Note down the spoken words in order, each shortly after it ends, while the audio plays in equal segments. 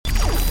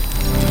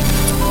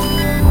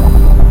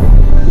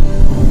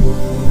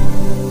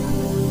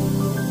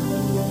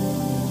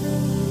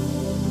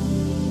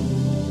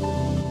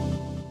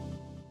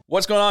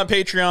What's going on,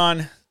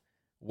 Patreon?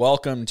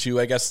 Welcome to,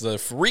 I guess, the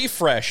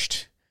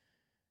refreshed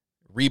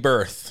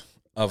rebirth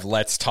of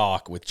Let's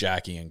Talk with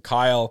Jackie and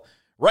Kyle.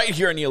 Right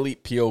here on the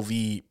Elite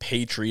POV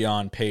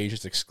Patreon page.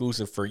 It's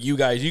exclusive for you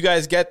guys. You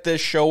guys get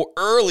this show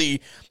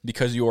early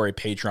because you are a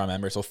Patreon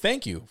member. So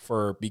thank you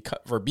for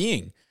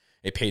being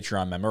a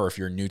Patreon member. Or if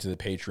you're new to the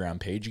Patreon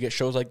page, you get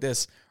shows like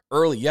this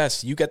early.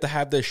 Yes, you get to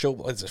have this show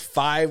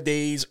 5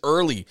 days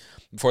early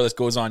before this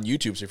goes on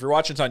YouTube. So if you're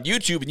watching this on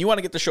YouTube and you want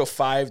to get the show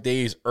 5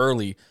 days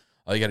early,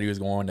 all you got to do is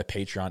go on to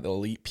Patreon,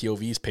 Elite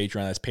POV's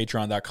Patreon. That's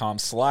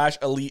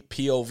patreon.com/Elite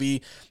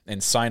POV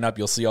and sign up.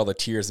 You'll see all the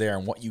tiers there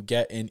and what you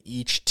get in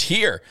each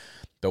tier.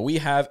 But we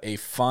have a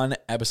fun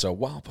episode.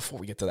 Well, before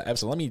we get to the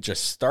episode, let me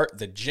just start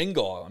the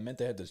jingle. I meant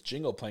to have this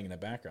jingle playing in the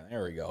background.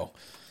 There we go.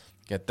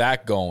 Get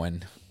that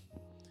going.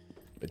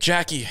 But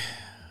Jackie,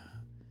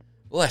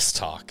 let's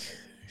talk,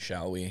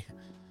 shall we?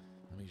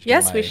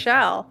 Yes, we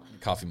shall.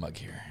 Coffee mug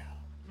here.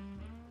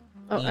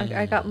 Oh,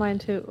 I got mine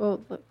too.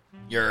 Oh, look.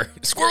 Your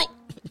squirrel.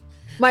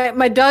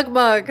 My Doug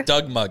mug.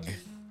 Doug mug.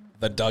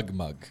 The Doug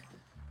mug.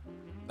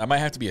 That might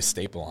have to be a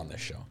staple on this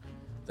show.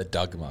 The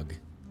Doug mug.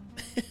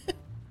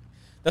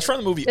 That's from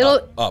the movie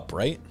Up,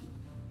 right?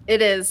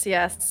 It is,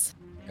 yes.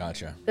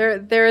 Gotcha.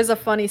 There is a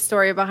funny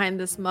story behind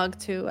this mug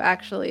too,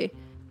 actually.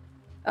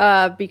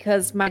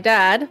 Because my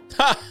dad,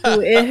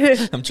 who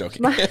is, I'm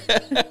joking.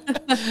 That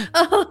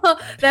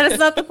is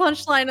not the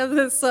punchline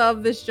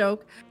of this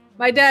joke.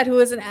 My dad, who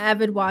is an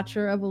avid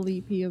watcher of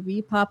Elite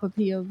POV, Papa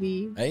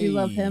POV, Hey. we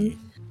love him.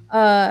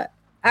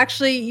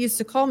 Actually used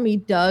to call me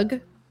Doug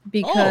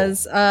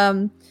because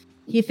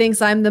he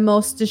thinks I'm the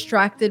most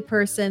distracted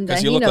person that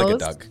he knows. Because you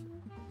look like a Doug.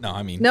 No,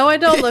 I mean. No, I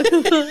don't look.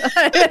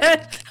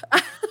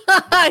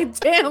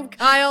 Damn,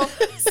 Kyle.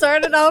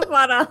 Started off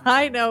on a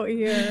high note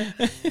here.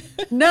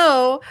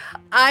 No,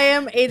 I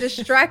am a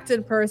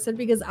distracted person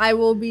because I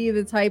will be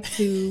the type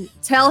to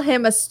tell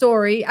him a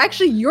story.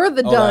 Actually, you're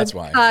the Doug, that's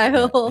why.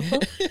 Kyle.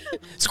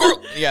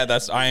 Squirrel. Yeah,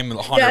 I'm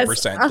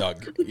 100%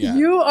 Doug. Yeah.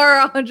 You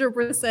are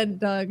 100%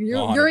 Doug. You're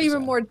 100%.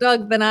 even more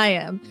Doug than I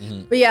am.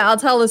 Mm-hmm. But yeah, I'll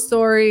tell a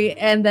story,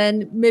 and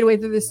then midway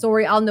through the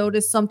story, I'll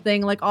notice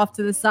something like off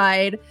to the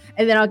side,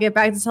 and then I'll get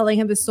back to telling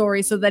him the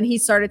story. So then he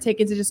started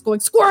taking to just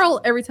going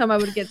squirrel every time I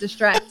would get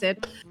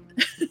distracted.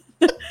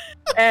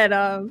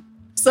 And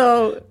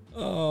so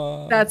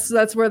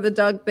that's where the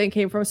Doug thing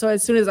came from. So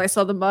as soon as I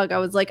saw the mug, I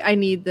was like, I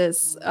need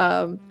this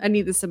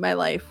in my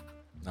life.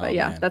 But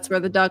yeah, man. That's where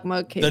the Doug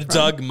mug came from. The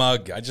Doug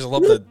mug. I just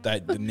love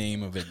the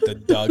name of it. The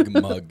Doug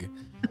mug.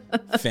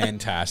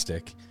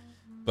 Fantastic.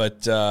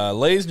 But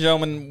ladies and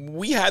gentlemen,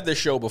 we had this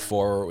show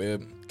before.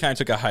 It kind of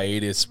took a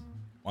hiatus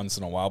once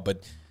in a while,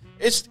 but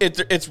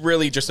it's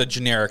really just a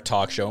generic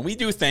talk show. And we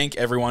do thank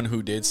everyone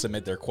who did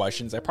submit their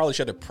questions. I probably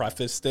should have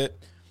prefaced it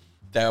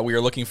that we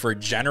are looking for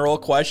general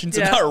questions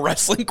and not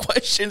wrestling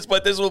questions,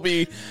 but this will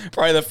be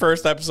probably the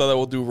first episode that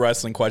we'll do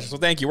wrestling questions. So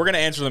thank you. We're going to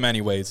answer them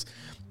anyways.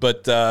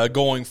 But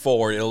going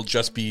forward, it'll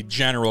just be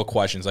general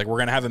questions. Like, we're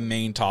going to have a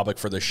main topic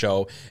for the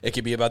show. It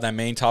could be about that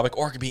main topic,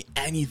 or it could be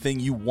anything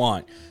you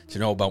want to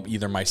know about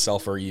either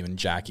myself or even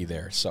Jackie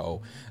there.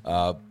 So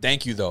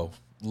thank you, though.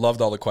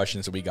 Loved all the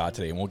questions that we got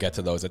today, and we'll get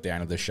to those at the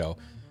end of the show.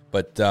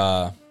 But,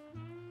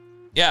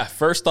 yeah,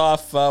 first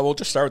off, we'll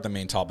just start with the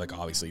main topic,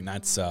 obviously, and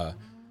that's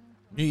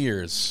New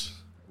Year's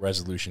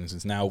resolutions.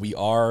 And now we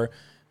are,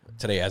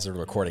 today as of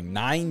recording,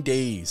 9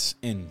 days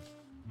into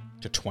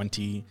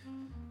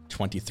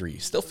 2023.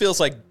 Still feels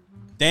like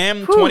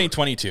damn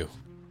 2022.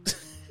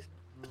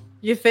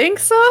 You think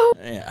so?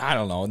 Yeah, I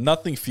don't know.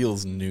 Nothing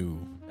feels new.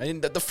 I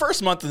mean, the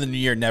first month of the new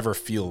year never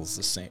feels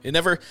the same. It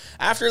never,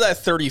 after that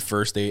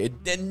 31st day,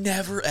 it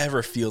never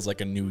ever feels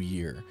like a new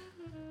year.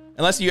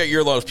 Unless you get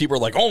your lot of people are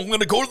like, oh, I'm going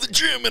to go to the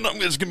gym and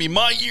it's going to be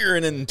my year.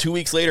 And then 2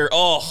 weeks later,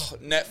 oh,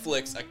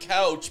 Netflix, a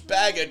couch,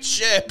 bag of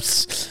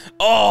chips.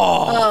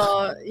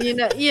 Oh, you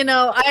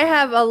know, I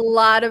have a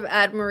lot of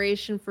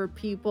admiration for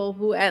people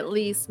who at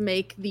least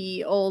make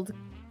the old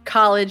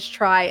college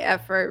try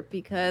effort,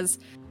 because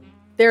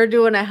they're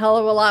doing a hell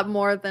of a lot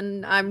more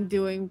than I'm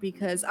doing,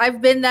 because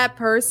I've been that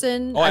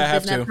person.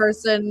 I've been that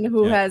person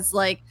who has,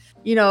 like,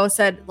 you know,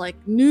 said like,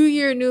 new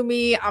year, new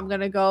me, I'm going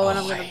to go and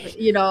I'm going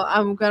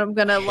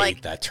to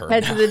like head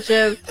to the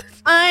gym.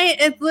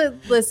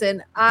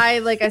 Listen,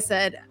 like I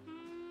said,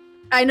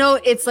 I know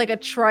it's like a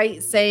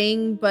trite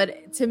saying,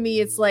 but to me,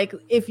 it's like,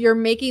 if you're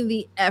making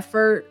the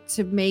effort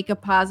to make a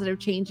positive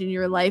change in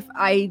your life,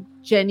 I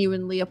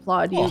genuinely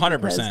applaud you.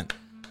 100%.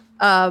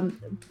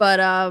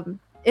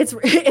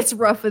 It's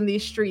rough in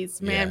these streets,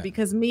 man,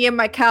 because me and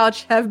my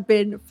couch have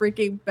been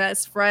freaking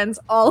best friends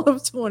all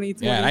of 2020.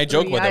 Yeah, and I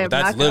joke with it,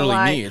 but that's literally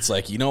me. It's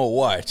like, you know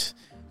what?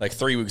 Like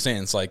 3 weeks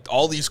in, it's like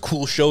all these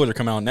cool shows are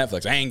coming out on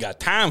Netflix. I ain't got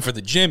time for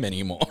the gym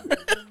anymore.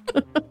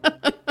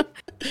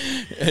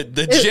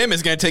 The gym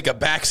is going to take a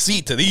back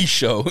seat to these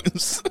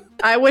shows.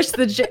 I wish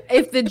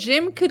if the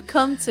gym could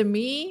come to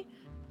me,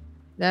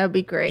 that would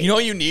be great. You know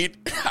what you need?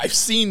 I've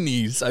seen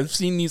these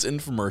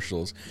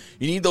infomercials.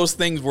 You need those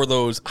things where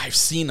I've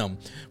seen them,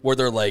 where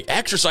they're like,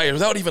 exercise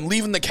without even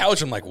leaving the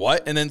couch. I'm like,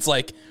 what? And then it's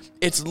like,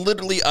 It's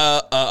literally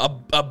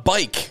a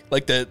bike,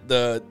 like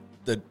the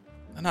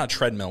not a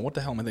treadmill. What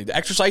the hell am I thinking? The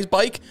exercise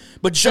bike,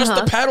 but just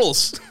the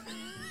pedals.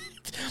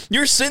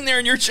 You're sitting there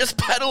and you're just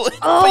pedaling,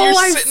 but you're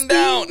sitting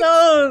down.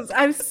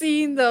 I've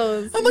seen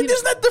those. I'm like,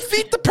 doesn't that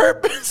defeat the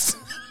purpose?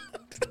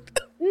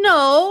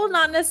 No,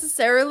 not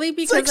necessarily,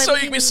 because it's like, so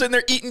you can be sitting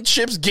there eating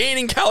chips,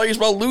 gaining calories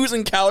while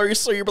losing calories,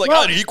 so you're like,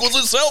 it equals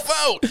itself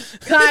out.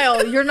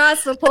 Kyle, you're not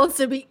supposed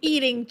to be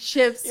eating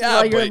chips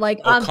while you're like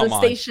on the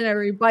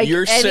stationary bike.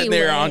 You're sitting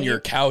there on your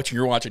couch and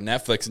you're watching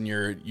Netflix and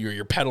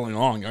you're pedaling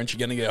along. Aren't you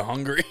gonna get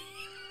hungry?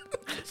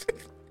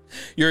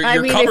 Your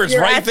cover's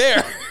right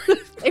there.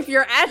 If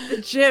you're at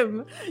the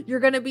gym, you're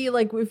going to be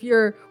like, if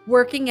you're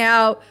working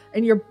out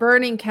and you're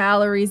burning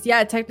calories,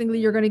 yeah, technically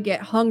you're going to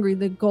get hungry.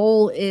 The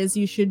goal is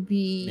you should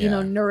be,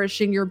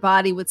 nourishing your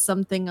body with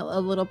something a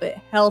little bit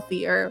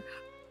healthier.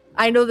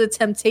 I know the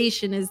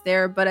temptation is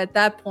there, but at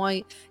that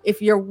point,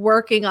 if you're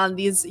working on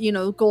these,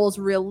 goals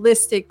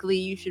realistically,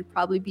 you should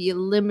probably be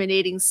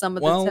eliminating some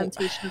of the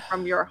temptation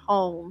from your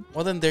home.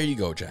 Well, then there you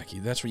go, Jackie.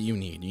 That's what you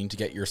need. You need to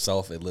get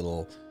yourself a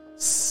little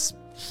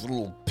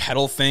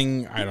pedal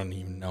thing. I don't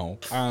even know.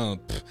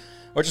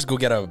 Or just go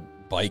get a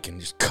bike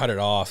and just cut it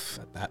off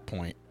at that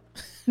point.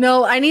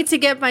 No, I need to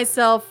get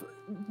myself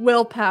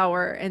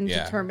willpower and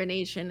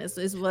determination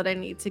is what I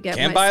need to get.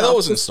 Can't buy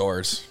those in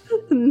stores.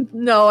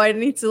 No, I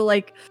need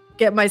to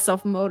get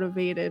myself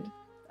motivated.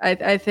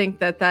 I think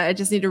that I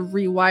just need to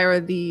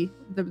rewire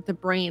the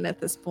brain at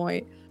this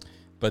point.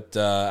 But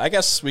I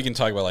guess we can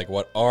talk about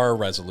what our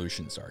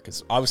resolutions are,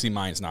 because obviously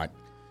mine's not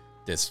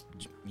this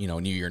New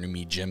Year, New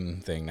Me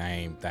gym thing. That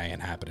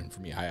ain't happening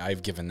for me.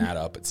 I've given that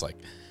up. It's like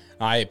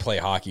I play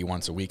hockey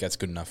once a week. That's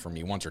good enough for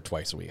me. Once or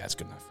twice a week. That's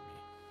good enough for me.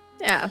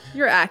 Yeah,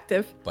 you're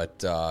active.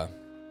 But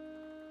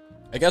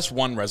I guess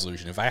one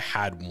resolution, if I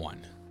had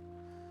one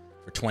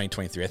for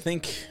 2023, I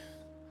think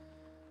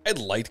I'd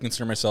like to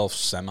consider myself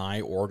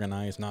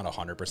semi-organized, not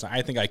 100%.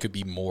 I think I could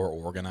be more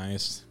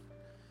organized.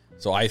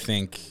 So I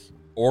think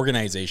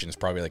organization is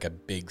probably a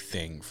big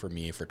thing for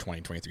me for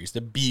 2023, is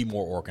to be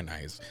more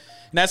organized.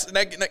 And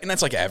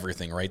that's like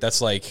everything, right?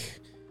 That's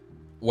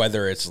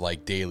whether it's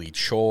daily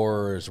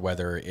chores,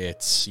 whether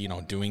it's,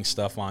 doing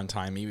stuff on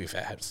time, maybe if I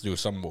had to do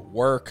some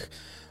work.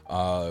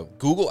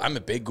 Google, I'm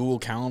a big Google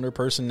Calendar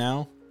person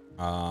now.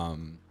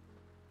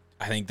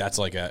 I think that's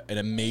an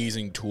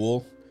amazing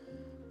tool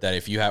that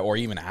if you have, or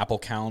even Apple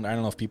Calendar. I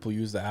don't know if people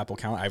use the Apple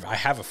Calendar. I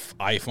have an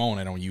iPhone.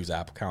 I don't use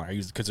Apple Calendar. I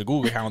use it because the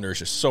Google Calendar is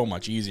just so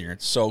much easier.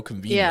 It's so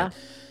convenient.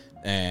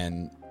 Yeah.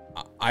 And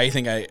I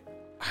think I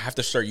have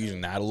to start using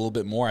that a little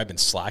bit more. I've been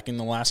slacking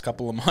the last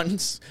couple of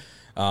months.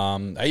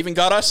 I even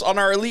got us on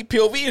our Elite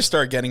POV to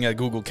start getting a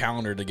Google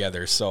Calendar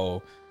together.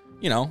 So,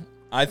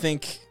 I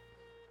think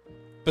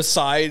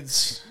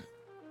besides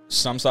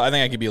some stuff, I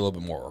think I could be a little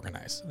bit more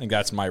organized. I think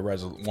that's my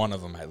one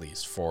of them at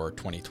least for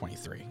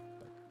 2023.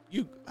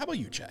 How about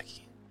you,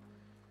 Jackie?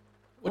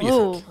 What do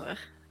you think?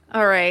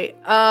 All right.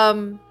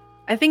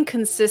 I think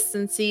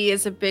consistency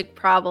is a big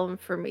problem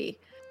for me.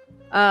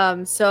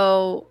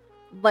 So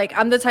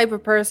I'm the type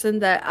of person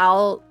that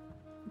I'll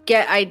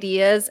get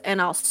ideas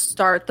and I'll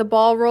start the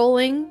ball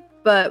rolling,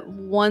 but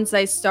once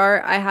I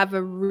start, I have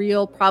a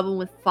real problem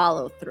with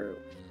follow through.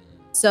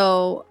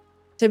 So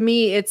to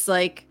me, it's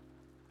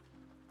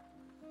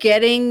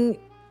getting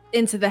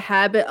into the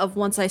habit of,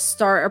 once I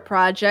start a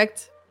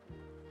project,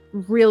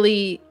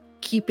 really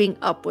keeping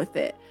up with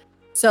it.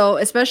 So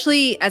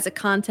especially as a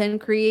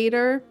content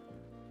creator,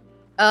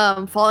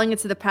 falling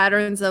into the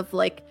patterns of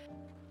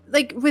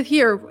with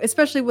here,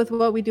 especially with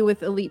what we do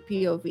with Elite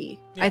POV.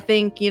 Yeah. I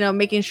think,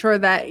 making sure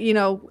that,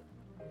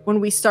 when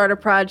we start a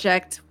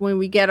project, when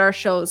we get our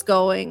shows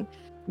going,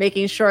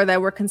 making sure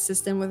that we're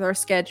consistent with our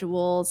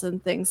schedules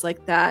and things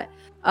like that.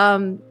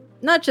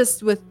 Not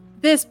just with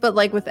this, but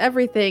with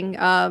everything.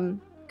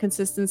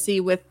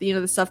 Consistency with,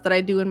 the stuff that I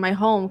do in my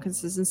home,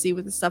 consistency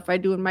with the stuff I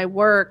do in my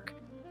work.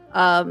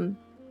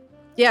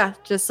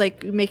 Just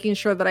making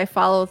sure that I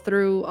follow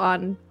through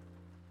on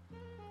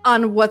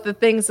what the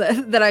things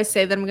that I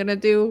say that I'm going to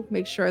do,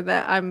 make sure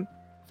that I'm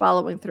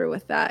following through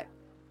with that.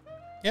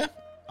 Yeah,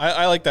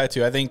 I like that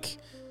too. I think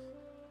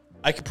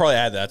I could probably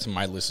add that to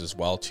my list as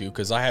well too,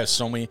 because I have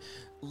so many,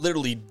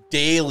 literally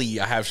daily,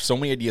 I have so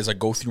many ideas that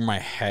go through my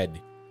head.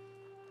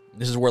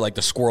 This is where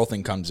the squirrel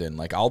thing comes in.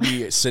 I'll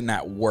be sitting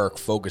at work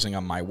focusing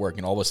on my work,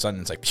 and all of a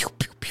sudden it's pew,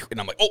 pew, pew, and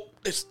I'm like, oh,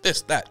 this,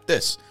 that,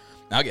 this.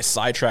 Now I get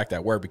sidetracked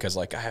at work because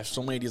I have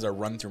so many ideas that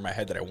run through my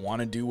head that I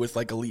want to do with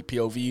Elite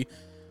POV.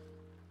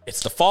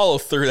 It's the follow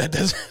through that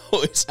doesn't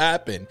always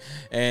happen.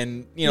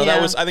 And,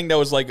 I think that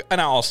was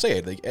and I'll say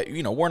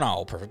it, we're not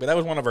all perfect, but that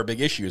was one of our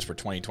big issues for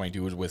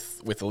 2022 was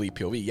with Elite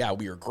POV. Yeah,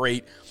 we were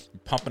great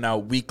pumping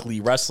out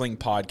weekly wrestling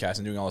podcasts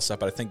and doing all this stuff,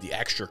 but I think the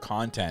extra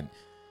content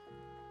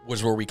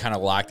was where we kind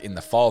of lacked in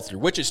the follow through,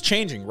 which is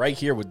changing right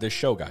here with this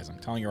show, guys. I'm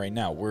telling you right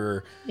now,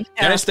 we're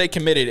going to stay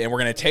committed, and we're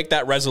going to take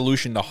that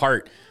resolution to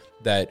heart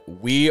that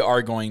we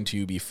are going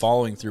to be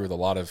following through with a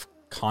lot of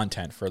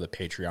content for the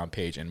Patreon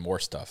page and more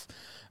stuff.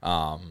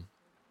 But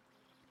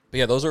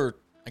yeah, those are,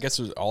 I guess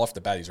all off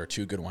the bat, these are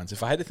two good ones.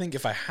 If I had to think,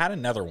 if I had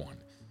another one,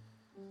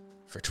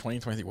 for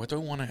 2023, what do I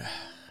want to?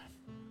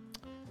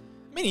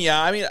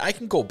 I mean, I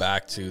can go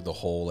back to the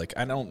whole, like,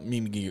 I don't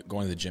mean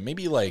going to the gym.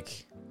 Maybe,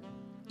 like,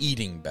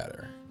 eating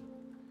better.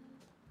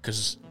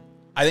 Because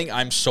I think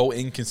I'm so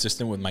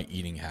inconsistent with my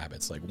eating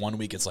habits. Like, one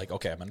week it's like,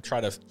 okay, I'm going to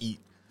try to eat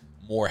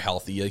more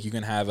healthy. Like, you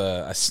can have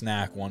a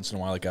snack once in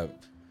a while, like a,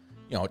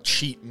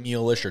 cheat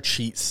meal-ish or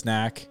cheat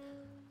snack.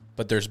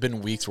 But there's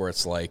been weeks where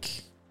it's like,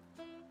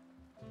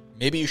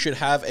 maybe you should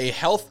have a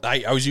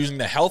I was using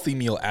the healthy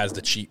meal as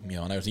the cheat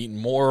meal, and I was eating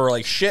more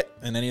like shit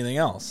than anything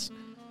else.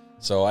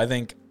 So I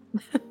think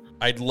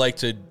I'd like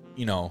to,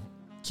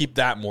 keep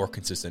that more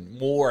consistent,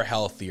 more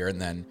healthier, and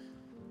then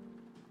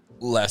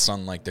less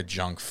on like the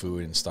junk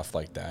food and stuff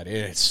like that.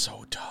 It's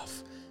so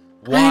tough.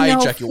 Why,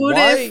 Jackie?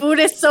 Food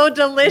is so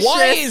delicious.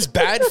 Why is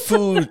bad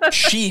food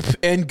cheap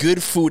and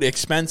good food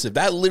expensive?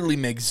 That literally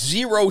makes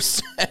zero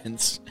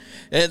sense.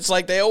 And it's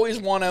like they always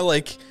want to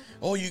like,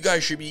 oh, you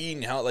guys should be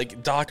eating healthy.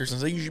 Like doctors and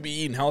say you should be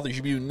eating healthy, you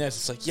should be doing this.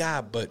 It's like,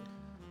 yeah, but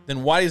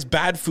then why is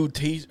bad food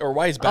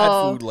why is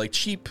bad food like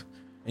cheap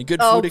and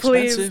good food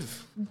expensive? Please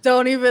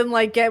don't even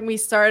like get me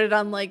started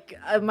on like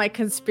my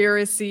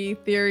conspiracy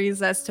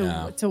theories as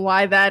to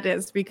why that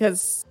is,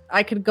 because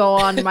I could go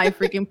on my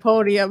freaking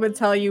podium and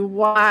tell you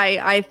why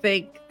I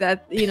think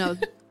that,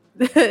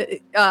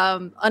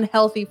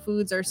 unhealthy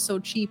foods are so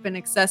cheap and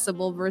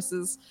accessible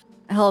versus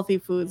healthy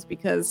foods,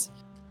 because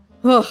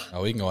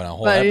we can go on a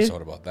whole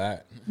episode about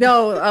that.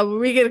 No,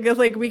 we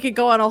could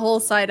go on a whole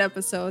side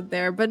episode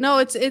there, but no,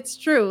 it's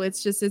true.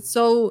 It's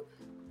so,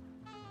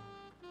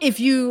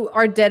 if you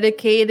are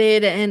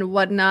dedicated and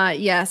whatnot,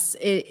 yes,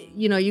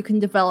 you can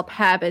develop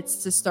habits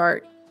to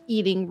start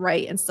eating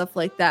right and stuff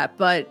like that.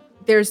 But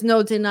there's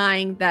no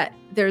denying that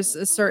there's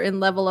a certain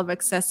level of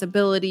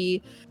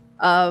accessibility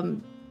to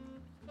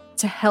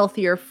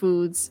healthier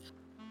foods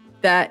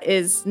that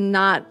is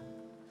not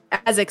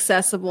as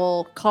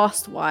accessible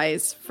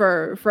cost-wise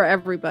for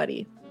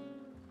everybody.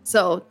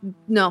 So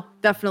no,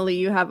 definitely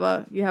you have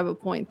a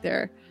point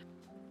there.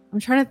 I'm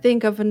trying to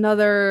think of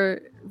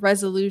another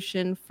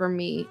resolution for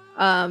me.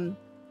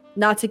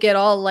 Not to get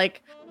all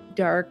like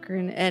dark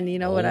and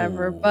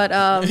whatever, but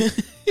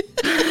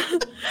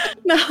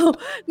no,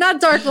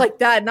 not dark like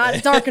that,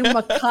 not dark and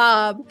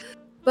macabre.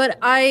 But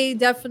I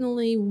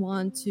definitely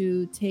want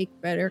to take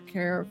better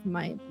care of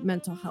my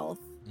mental health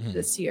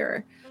this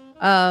year.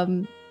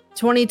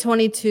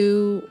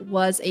 2022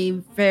 was a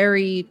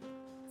very,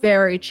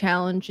 very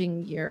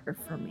challenging year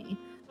for me.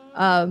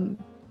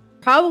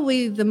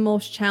 Probably the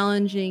most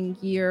challenging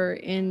year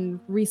in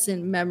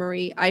recent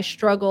memory. I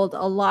struggled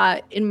a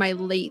lot in my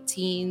late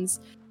teens,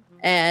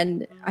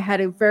 and I had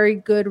a very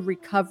good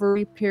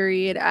recovery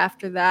period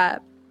after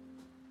that.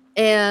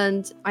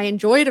 And I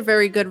enjoyed a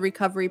very good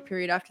recovery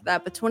period after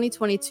that. But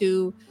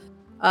 2022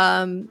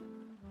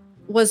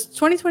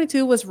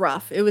 was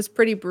rough. It was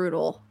pretty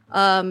brutal.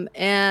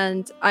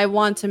 And I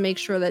want to make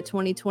sure that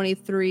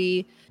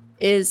 2023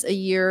 is a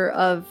year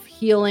of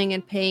healing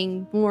and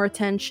paying more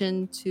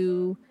attention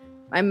to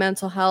my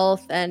mental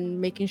health and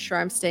making sure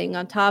I'm staying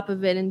on top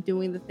of it and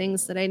doing the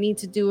things that I need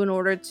to do in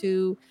order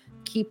to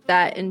keep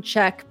that in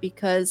check.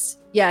 Because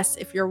yes,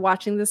 if you're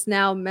watching this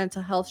now,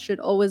 mental health should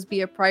always be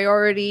a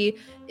priority.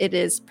 It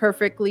is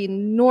perfectly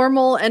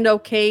normal and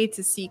okay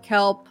to seek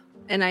help.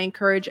 And I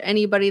encourage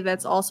anybody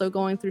that's also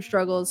going through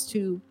struggles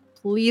to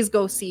please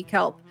go seek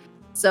help.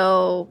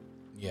 So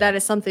that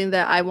is something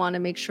that I want to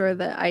make sure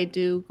that I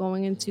do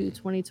going into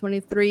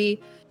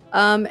 2023.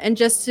 And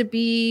just to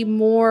be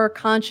more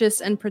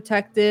conscious and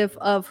protective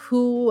of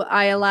who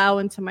I allow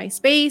into my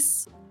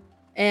space.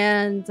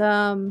 And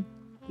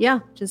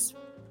just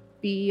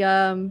be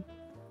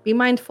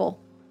mindful.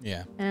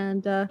 Yeah.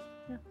 And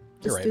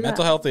you're right.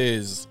 Mental health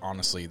is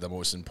honestly the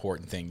most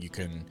important thing you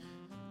can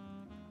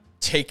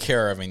take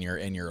care of in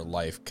your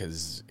life,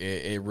 because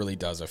it really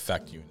does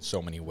affect you in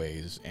so many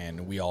ways,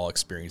 and we all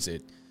experience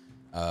it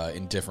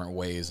in different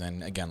ways.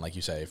 And again, like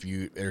you said,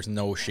 there's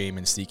no shame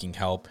in seeking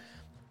help.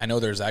 I know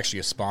there's actually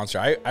a sponsor.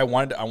 I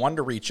wanted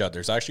to reach out.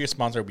 There's actually a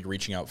sponsor I'll be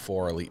reaching out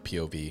for Elite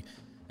POV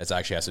that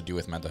actually has to do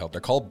with mental health.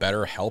 They're called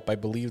BetterHelp, I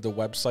believe, the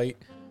website.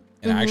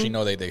 And I actually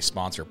know they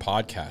sponsor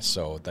podcasts,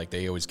 so like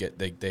they always get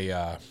they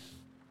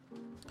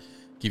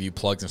give you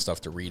plugs and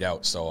stuff to read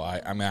out. So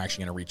I'm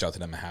actually going to reach out to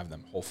them and have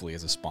them hopefully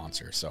as a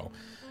sponsor. So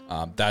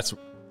that's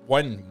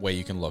one way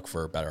you can look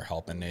for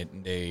BetterHelp, and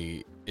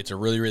it's a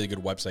really, really good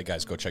website,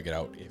 guys. Go check it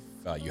out if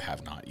you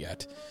have not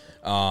yet.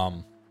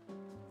 I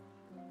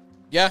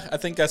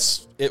think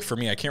that's it for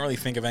me. I can't really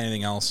think of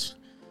anything else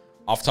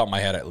off the top of my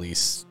head, at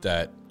least,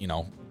 that,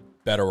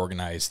 better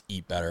organized,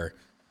 eat better.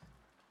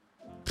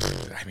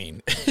 I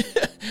mean,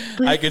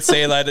 I could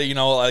say that,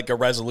 like a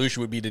resolution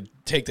would be to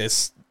take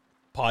this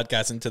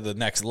podcast into the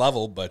next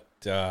level, but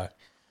who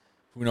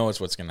knows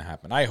what's going to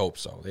happen. I hope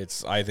so.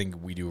 I think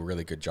we do a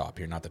really good job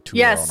here, not to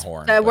toot our own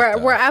horn.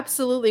 We're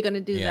absolutely going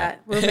to do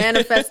that. We're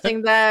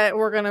manifesting that.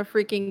 We're going to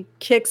freaking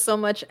kick so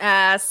much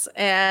ass,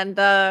 and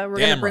we're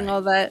going to bring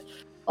all that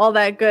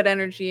good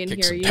energy in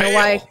here. You know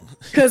why?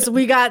 Because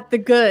we got the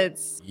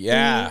goods.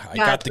 Yeah, I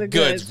got the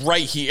goods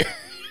right here.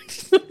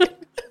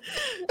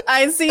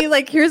 I see.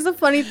 Like, here's the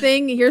funny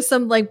thing. Here's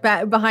some like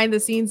behind the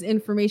scenes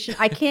information.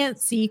 I can't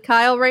see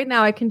Kyle right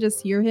now. I can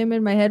just hear him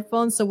in my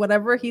headphones. So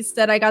whatever he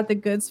said, I got the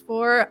goods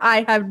for.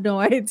 I have no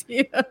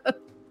idea.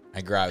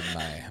 I grabbed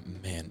my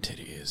man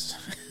titties.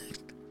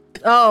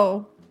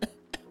 Oh,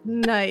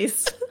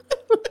 nice.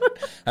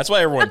 That's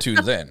why everyone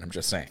tunes in. I'm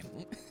just saying.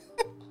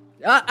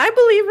 I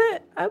believe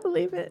it. I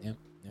believe it.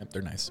 Yep,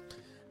 they're nice.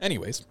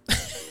 Anyways,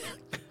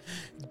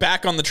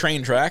 back on the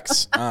train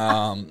tracks.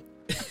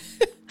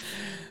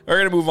 We're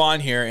going to move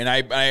on here, and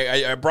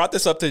I brought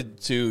this up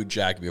to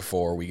Jack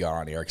before we got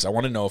on air because I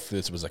want to know if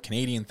this was a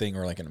Canadian thing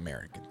or like an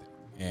American thing,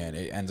 and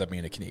it ends up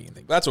being a Canadian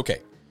thing. But that's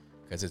okay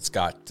because it's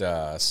got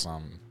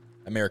some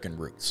American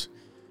roots.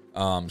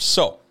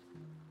 So,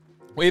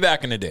 way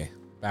back in the day,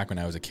 back when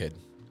I was a kid,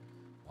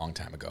 long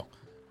time ago,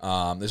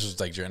 this was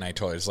like, and I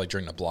told you, it's like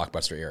during the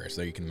Blockbuster era,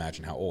 so you can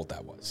imagine how old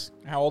that was,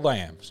 how old I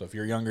am. So if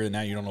you're younger than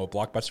that, you don't know what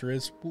Blockbuster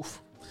is,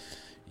 oof.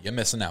 You're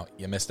missing out.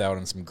 You missed out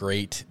on some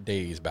great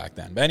days back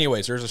then. But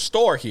anyways, there's a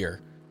store here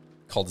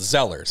called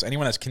Zellers.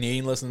 Anyone that's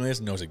Canadian listening to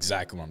this knows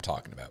exactly what I'm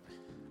talking about.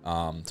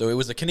 So it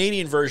was the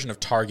Canadian version of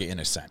Target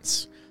in a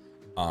sense.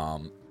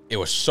 It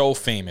was so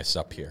famous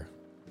up here.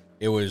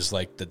 It was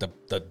like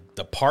the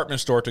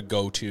department store to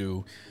go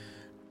to.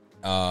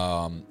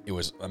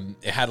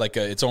 It had like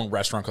its own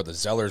restaurant called the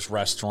Zellers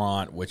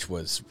Restaurant, which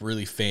was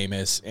really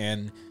famous.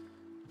 And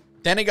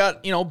then it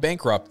got,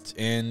 bankrupt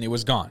and it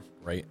was gone,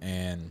 right?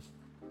 And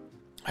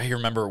I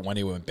remember when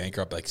it went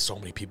bankrupt, like so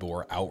many people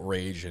were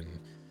outraged and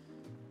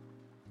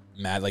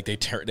mad. Like they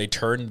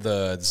turned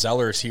the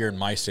Zellers here in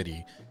my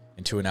city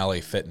into an LA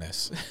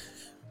Fitness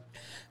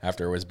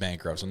after it was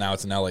bankrupt. So now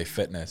it's an LA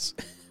Fitness.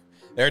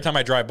 Every time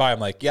I drive by, I'm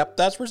like, yep,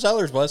 that's where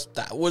Zellers was.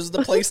 That was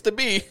the place to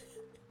be.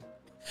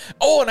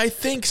 Oh, and I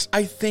think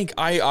I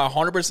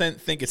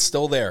 100% think it's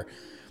still there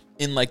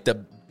in like the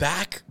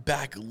back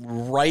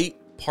right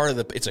part of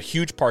it's a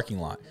huge parking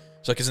lot.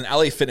 So like it's an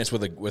LA Fitness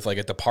with like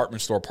a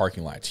department store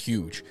parking lot. It's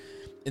huge.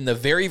 In the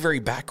very, very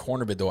back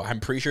corner of it, though,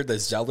 I'm pretty sure the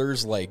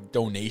Zellers like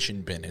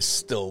donation bin is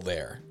still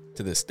there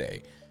to this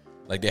day.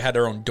 Like they had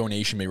their own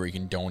donation bin where you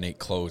can donate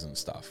clothes and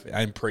stuff.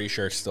 I'm pretty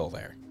sure it's still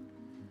there.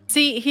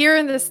 See, here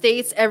in the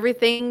States,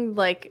 everything,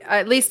 like,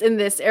 at least in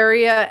this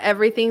area,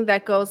 everything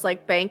that goes,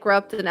 like,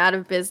 bankrupt and out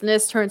of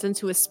business turns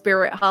into a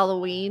Spirit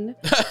Halloween.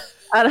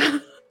 I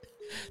don't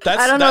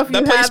know if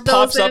you have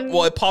those up.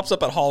 Well, it pops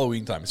up at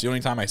Halloween time. It's the only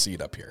time I see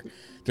it up here.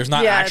 There's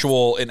not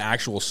an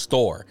actual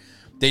store.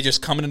 They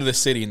just come into the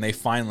city and they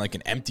find, like,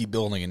 an empty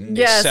building and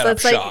they set up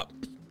shop.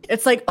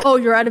 It's like, oh,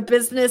 you're out of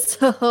business?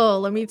 Oh,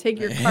 let me take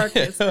your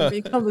carcass and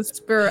become a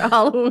Spirit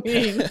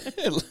Halloween.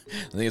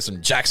 There's some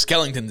Jack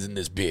Skellingtons in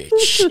this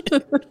bitch.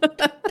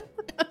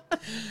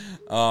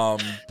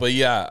 But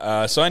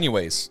yeah, so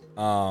anyways,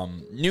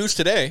 news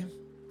today,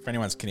 for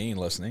anyone's Canadian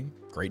listening,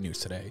 great news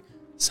today.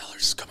 Zellers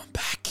is coming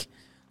back.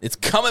 It's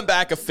coming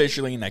back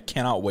officially, and I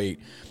cannot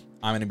wait.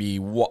 I'm going to be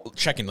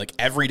checking like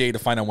every day to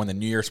find out when the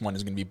New Year's one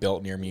is going to be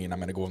built near me, and I'm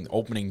going to go on the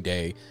opening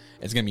day.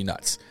 It's going to be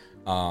nuts.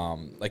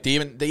 Like they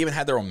even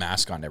had their own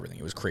mascot and everything.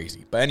 It was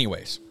crazy. But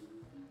anyways.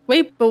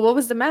 Wait, but what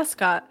was the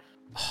mascot?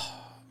 I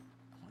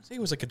want to say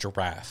it was like a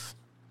giraffe.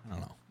 I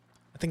don't know.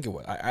 I think it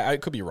was. I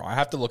could be wrong. I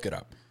have to look it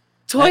up.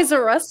 Toys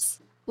R Us?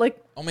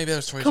 Like, oh, maybe that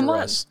was Toys R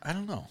Us. I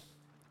don't know.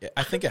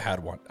 I think it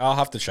had one. I'll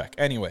have to check.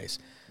 Anyways,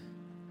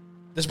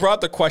 this brought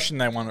up the question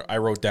that I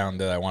wrote down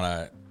that I want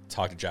to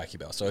talk to Jackie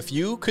about. So if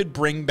you could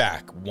bring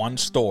back one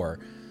store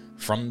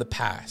from the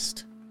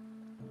past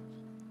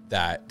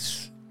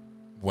that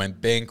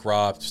went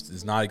bankrupt,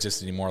 does not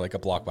exist anymore, like a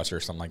Blockbuster or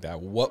something like that,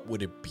 what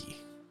would it be?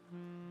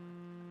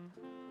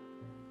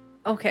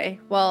 Okay,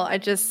 well,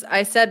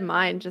 I said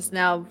mine just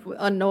now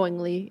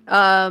unknowingly.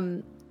 I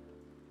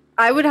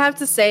would have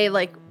to say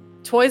like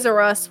Toys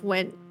R Us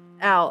went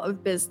out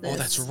of business. Oh,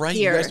 that's right.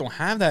 Here. You guys don't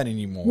have that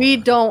anymore. We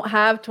don't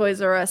have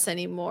Toys R Us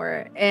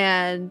anymore.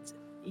 And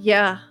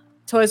yeah,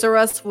 Toys R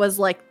Us was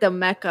like the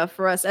mecca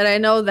for us. And I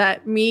know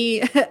that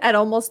me at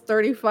almost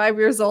 35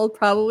 years old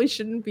probably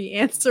shouldn't be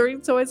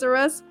answering Toys R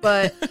Us,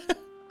 but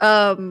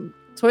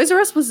Toys R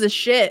Us was the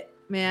shit,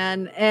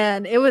 man.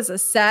 And it was a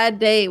sad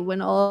day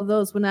when all of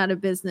those went out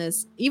of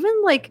business. Even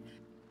like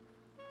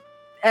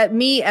at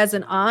me as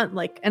an aunt,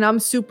 like, and I'm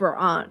super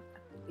aunt.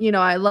 You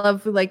know, I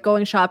love like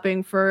going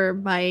shopping for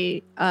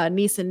my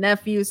niece and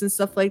nephews and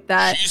stuff like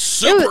that. She's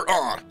super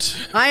aunt.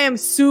 I am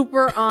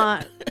super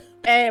aunt.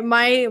 And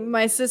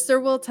my sister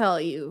will tell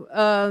you.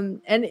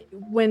 And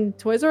when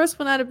Toys R Us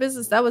went out of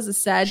business, that was a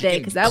sad day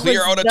because that clear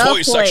was out a the toy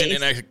place.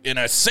 section in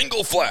a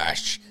single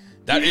flash.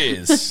 That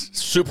is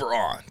super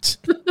aunt.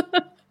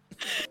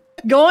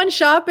 Going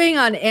shopping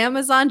on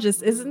Amazon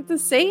just isn't the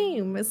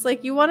same. It's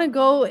like you want to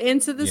go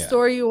into the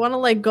store, you want to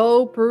like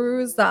go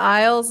peruse the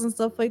aisles and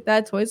stuff like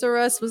that. Toys R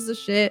Us was the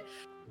shit.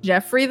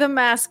 Jeffrey the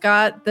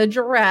mascot, the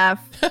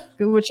giraffe,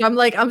 which I'm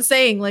like, if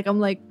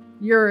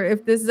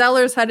the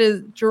Zellers had a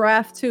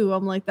giraffe too,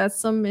 I'm like, that's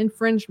some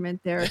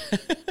infringement there.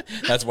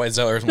 That's why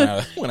Zellers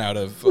went out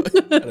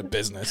of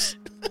business.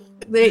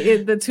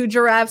 the two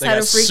giraffes They had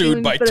got a freaking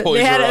sued by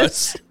Toys R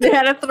Us. They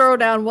had a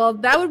throwdown. Well,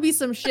 that would be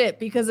some shit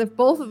because if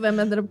both of them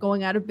ended up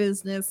going out of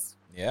business,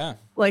 Yeah.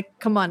 like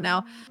come on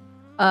now.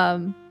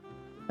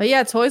 But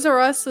yeah, Toys R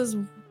Us is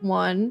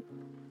one.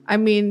 I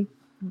mean,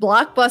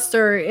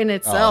 Blockbuster in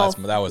itself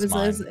that was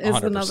mine, is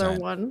 100%. another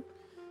one.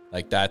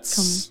 Like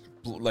that's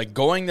like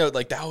going to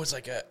like that was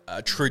like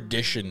a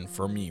tradition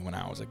for me when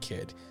I was a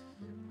kid.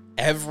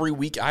 Every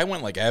week I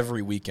went like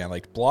every weekend.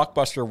 Like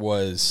Blockbuster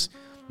was.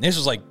 This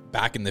was like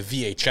back in the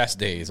VHS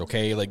days,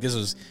 okay? Like this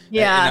was,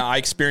 yeah. And I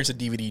experienced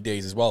the DVD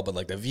days as well, but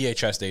like the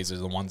VHS days are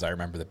the ones I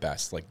remember the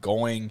best. Like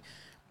going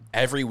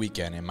every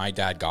weekend, and my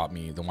dad got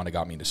me the one that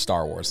got me into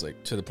Star Wars,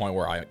 like to the point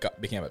where I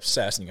became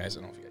obsessed. And you guys,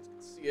 I don't know if you guys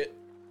can see it.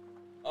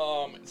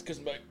 It's because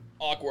of my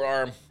awkward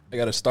arm. I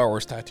got a Star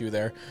Wars tattoo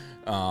there.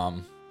 I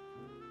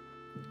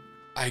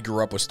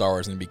grew up with Star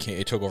Wars, and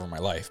it took over my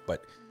life.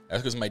 But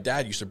that's because my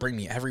dad used to bring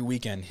me every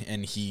weekend,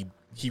 and he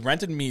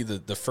rented me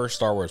the first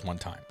Star Wars one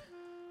time.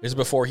 This is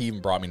before he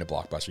even brought me to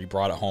Blockbuster. He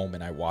brought it home,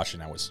 and I watched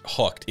it, and I was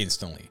hooked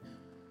instantly.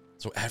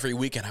 So every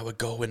weekend, I would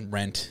go and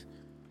rent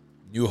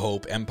New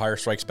Hope, Empire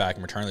Strikes Back,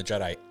 and Return of the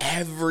Jedi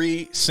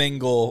every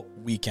single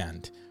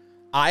weekend.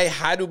 I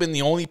had to have been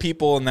the only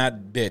people in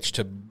that bitch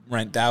to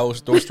rent those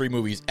three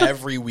movies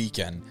every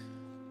weekend.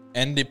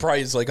 And it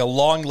probably is like a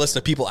long list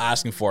of people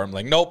asking for them.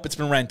 Like, nope, it's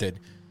been rented.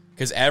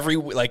 Because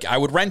I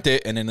would rent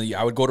it, and then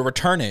I would go to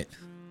return it.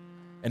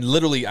 And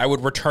literally, I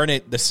would return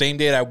it the same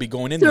day that I would be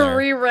going in there. To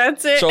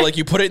re-rent it. So, like,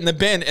 you put it in the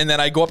bin, and then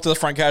I go up to the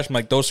front cash, I'm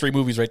like, those three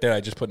movies right there,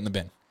 I just put in the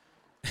bin.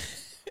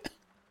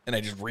 And I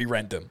just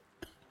re-rent them.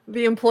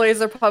 The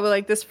employees are probably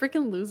like, this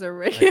freaking loser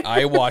right here.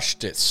 I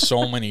watched it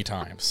so many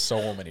times.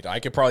 I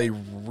could probably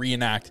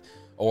reenact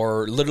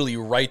or literally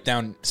write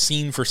down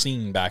scene for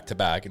scene back to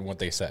back and what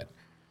they said.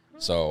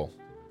 So,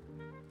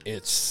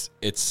 it's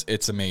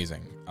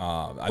amazing.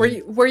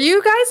 Were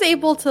you guys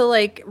able to,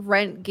 like,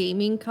 rent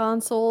gaming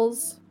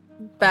consoles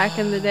back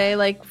in the day,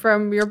 like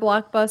from your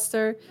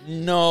Blockbuster?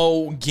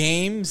 No,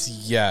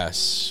 games,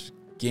 yes.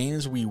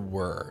 Games we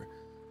were.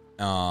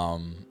 But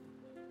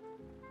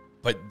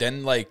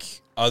then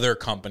like other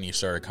companies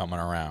started coming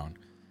around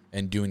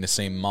and doing the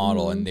same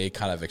model, and they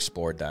kind of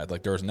explored that.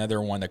 Like there was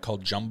another one that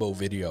called Jumbo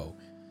Video.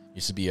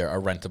 Used to be a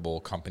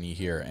rentable company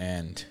here,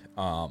 and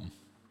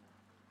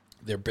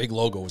their big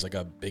logo was like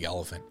a big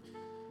elephant.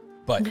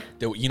 But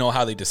you know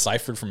how they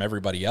deciphered from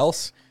everybody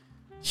else?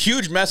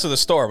 Huge mess of the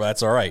store, but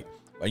that's all right.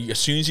 As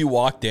soon as you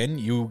walked in,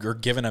 you were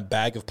given a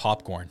bag of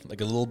popcorn, like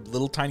a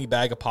little tiny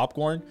bag of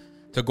popcorn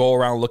to go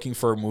around looking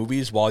for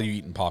movies while you're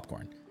eating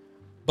popcorn.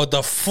 But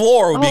the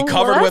floor would be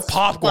covered with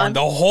popcorn,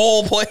 the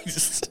whole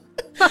place.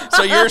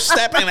 So you're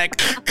stepping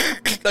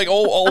like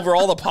all over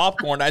all the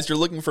popcorn as you're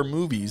looking for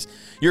movies.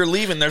 You're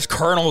leaving, there's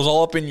kernels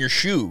all up in your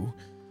shoe.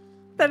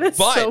 That is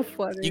so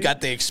funny. You got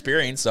the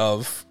experience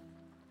of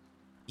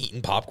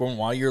eating popcorn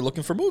while you're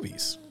looking for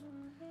movies.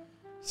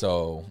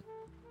 So...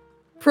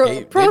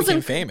 Pros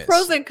and famous.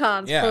 Pros and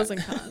cons. Yeah. Pros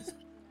and cons.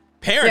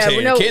 Parents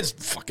hated it. Kids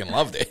fucking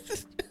loved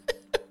it.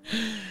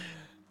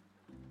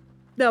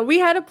 No, we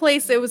had a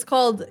place. It was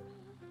called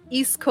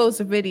East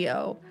Coast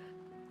Video,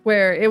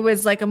 where it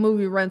was like a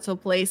movie rental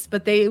place,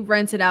 but they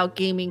rented out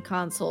gaming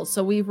consoles.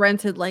 So we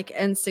rented like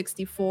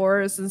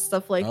N64s and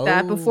stuff like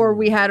that before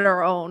we had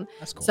our own.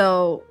 That's cool.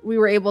 So we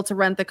were able to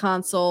rent the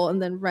console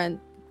and then rent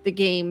the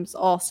games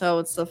also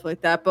and stuff like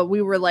that. But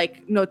we were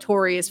like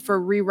notorious for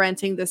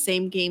re-renting the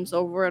same games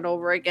over and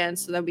over again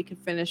so that we could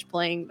finish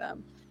playing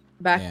them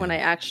back when I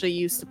actually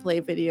used to play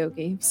video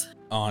games.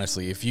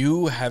 Honestly, if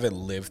you haven't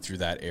lived through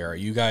that era,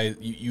 you guys,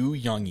 you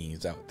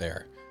youngies out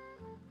there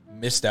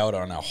missed out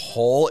on a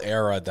whole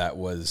era that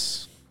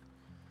was,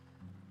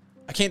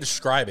 I can't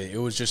describe it. It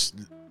was just,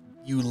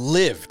 you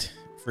lived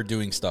for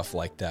doing stuff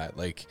like that.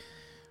 Like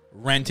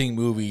renting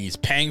movies,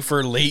 paying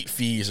for late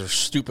fees or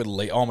stupid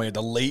late. Oh my God,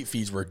 the late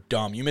fees were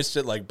dumb. You missed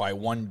it like by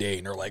one day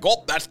and they're like,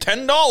 oh, that's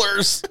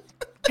 $10.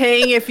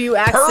 Paying if you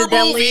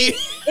accidentally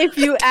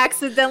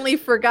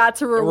forgot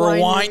to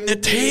rewind the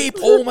tape.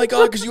 Oh my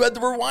God, because you had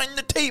to rewind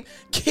the tape.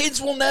 Kids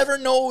will never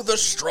know the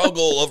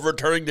struggle of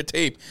returning the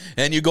tape.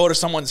 And you go to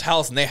someone's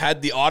house and they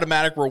had the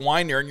automatic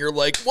rewinder and you're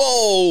like,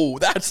 whoa,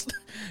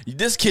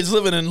 this kid's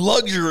living in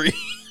luxury.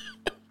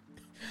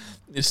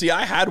 You see,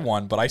 I had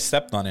one, but I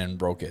stepped on it and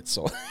broke it.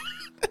 So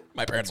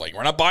my parents were like,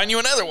 we're not buying you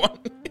another one.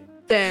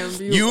 Damn,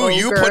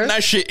 you putting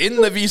that shit in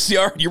the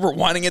VCR, you were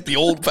winding it the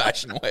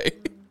old-fashioned way.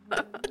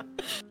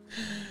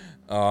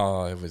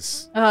 Oh, it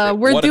was.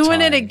 We're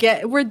doing it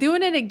again. We're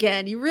doing it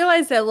again. You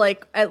realize that,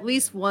 like, at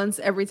least once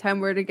every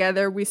time we're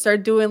together, we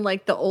start doing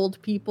like the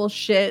old people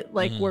shit,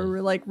 like where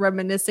we're like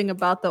reminiscing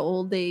about the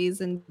old days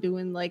and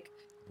doing like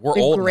we're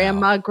old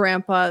grandma,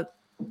 grandpa.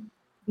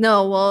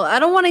 No, well, I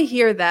don't want to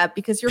hear that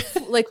because you're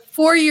like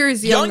 4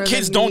 years younger. Young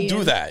kids don't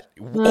do that.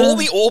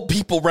 Only old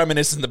people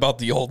reminiscing about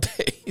the old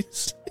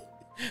days.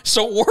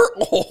 So we're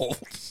old.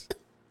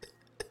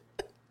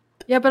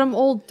 Yeah, but I'm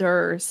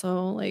older,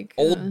 so like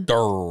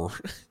older.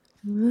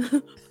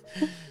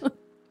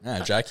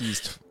 Yeah,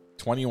 Jackie's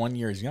 21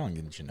 years young,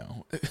 didn't you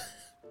know?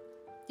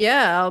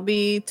 Yeah, I'll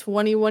be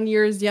 21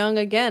 years young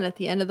again at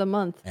the end of the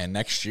month. And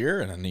next year,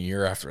 and then the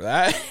year after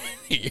that,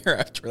 the year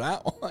after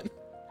that one.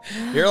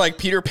 You're like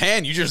Peter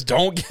Pan. You just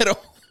don't get old.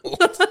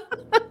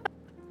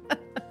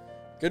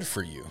 Good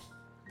for you.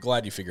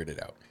 Glad you figured it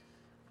out.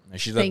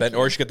 And she's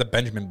or she got the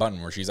Benjamin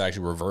Button where she's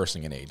actually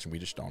reversing an age and we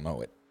just don't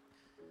know it.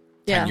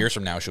 10 years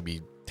from now, she'll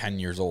be 10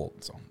 years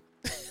old. So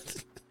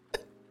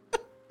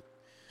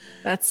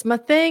that's my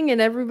thing, and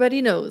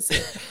everybody knows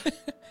it.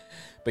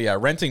 But yeah,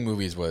 renting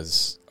movies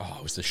was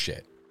the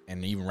shit.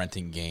 And even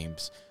renting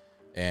games.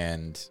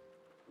 And,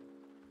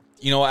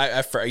 you know,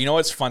 you know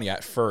what's funny?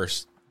 At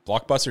first,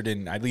 Blockbuster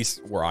didn't, at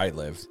least where I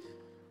lived,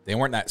 they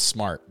weren't that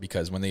smart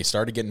because when they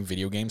started getting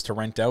video games to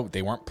rent out,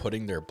 they weren't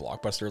putting their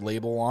Blockbuster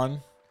label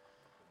on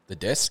the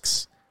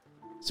discs.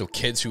 So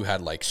kids who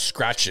had like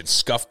scratched and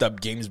scuffed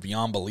up games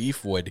beyond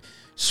belief would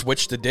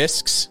switch the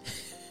discs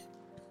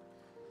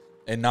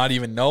and not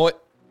even know it.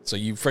 So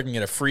you freaking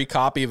get a free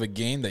copy of a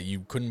game that you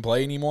couldn't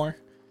play anymore.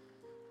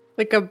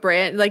 Like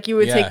like you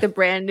would take the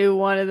brand new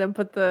one and then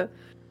put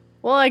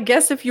well, I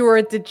guess if you were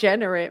a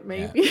degenerate,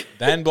 maybe. Yeah.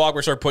 Then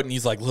Blockbuster started putting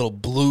these like little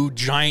blue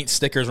giant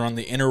stickers around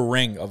the inner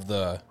ring of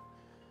the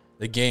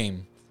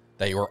game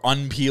that were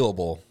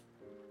unpeelable.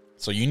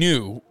 So you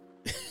knew.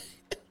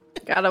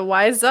 Gotta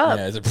wise up.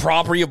 Yeah, it's a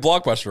property of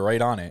Blockbuster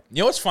right on it.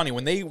 You know what's funny?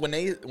 When they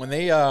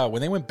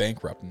went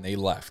bankrupt and they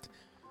left,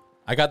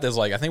 I got this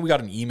I think we got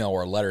an email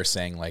or a letter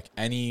saying like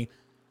any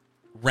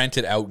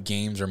rented out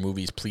games or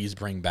movies, please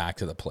bring back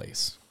to the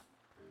place.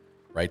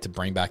 Right, to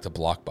bring back to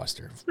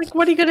Blockbuster. Like,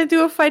 what are you going to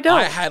do if I don't?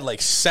 I had like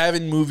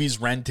 7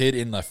 movies rented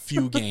in a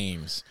few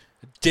games.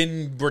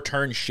 Didn't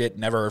return shit,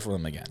 never heard from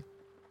them again.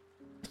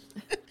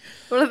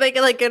 What are they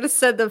going to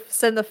send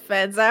the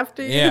feds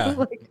after you?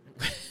 Yeah.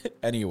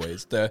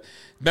 Anyways,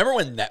 remember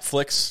when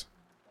Netflix,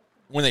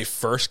 when they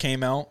first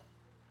came out?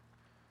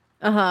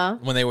 Uh-huh.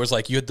 When they was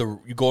like, you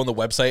go on the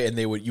website and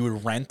you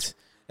would rent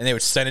and they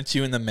would send it to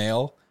you in the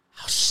mail.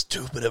 How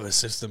stupid of a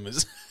system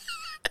is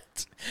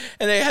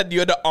and you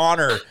had to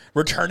honor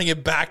returning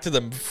it back to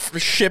them,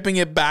 shipping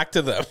it back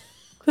to them.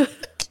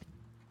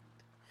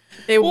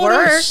 It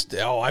worked.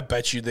 I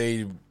bet you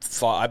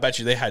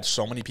they had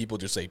so many people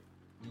just say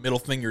middle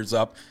fingers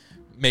up,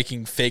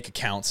 making fake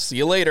accounts. See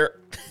you later.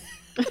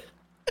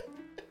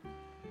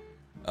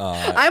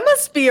 I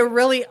must be a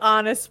really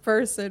honest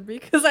person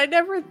because I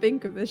never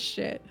think of this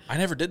shit. I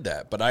never did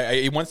that, but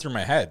it went through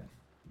my head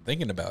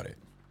thinking about it.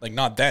 Like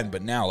not then,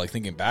 but now, like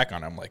thinking back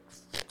on it, I'm like,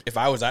 if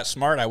I was that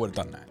smart, I would have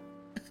done that.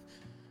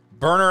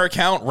 Burner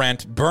account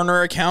rent.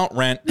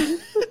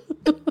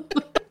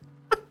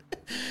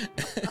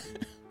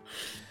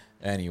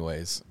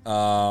 Anyways,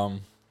 so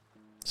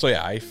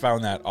yeah, I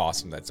found that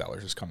awesome that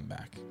Zellers is coming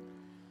back.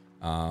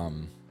 But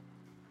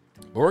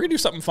we're gonna do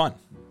something fun.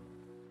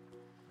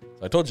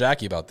 So I told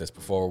Jackie about this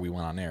before we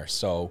went on air.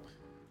 So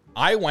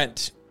I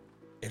went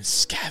and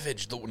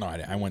scavenged.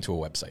 I went to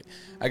a website.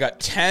 I got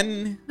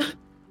 10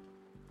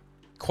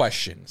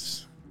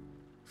 questions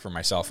for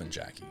myself and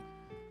Jackie.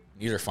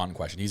 These are fun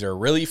questions. These are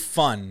really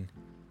fun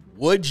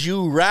would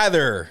you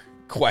rather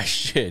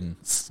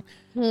questions.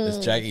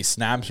 As Jackie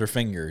snaps her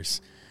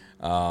fingers.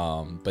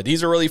 But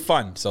these are really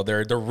fun. So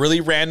they're really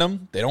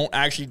random. They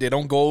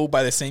don't go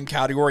by the same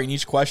category in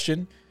each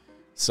question.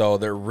 So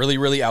they're really,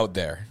 really out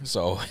there.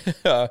 So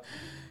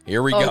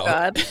here we go.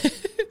 God.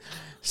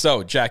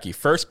 So, Jackie,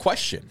 first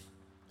question.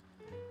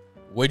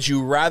 Would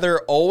you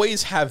rather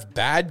always have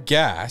bad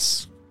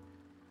gas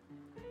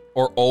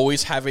or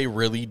always have a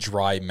really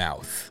dry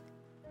mouth?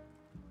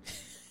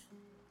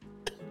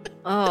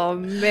 Oh,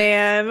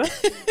 man.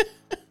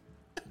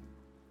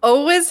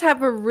 Always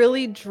have a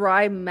really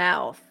dry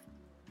mouth.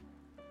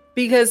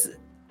 Because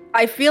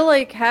I feel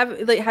like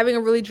having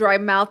a really dry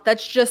mouth,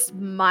 that's just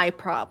my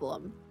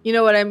problem. You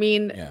know what I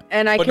mean? Yeah.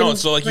 And you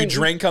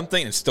drink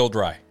something and it's still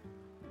dry.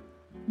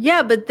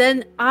 Yeah, but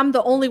then I'm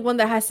the only one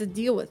that has to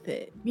deal with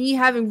it. Me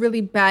having really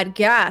bad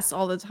gas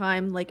all the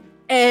time, like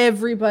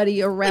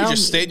everybody around me. You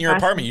just stay in your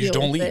apartment. You just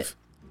don't leave.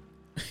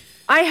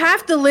 I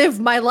have to live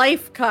my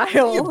life,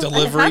 Kyle. You have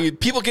delivery. You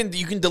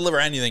can deliver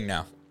anything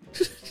now.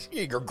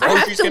 Your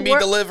groceries can be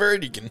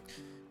delivered. You can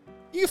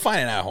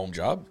find an at-home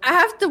job. I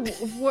have to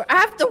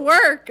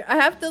work. I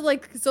have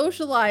to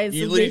socialize.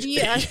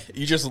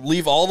 You just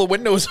leave all the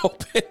windows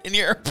open in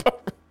your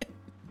apartment.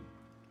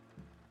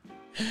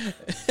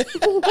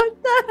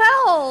 What the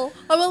hell?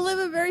 I'm gonna live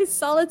a very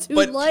solitude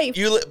life.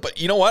 But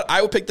you know what?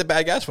 I would pick the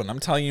bad gas one. I'm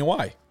telling you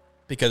why.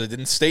 Because it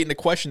didn't state in the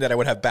question that I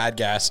would have bad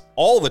gas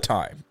all the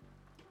time.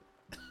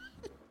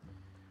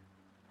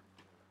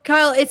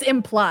 Kyle, it's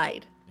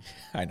implied.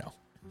 I know.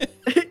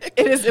 It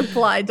is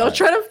implied. Don't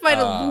try to find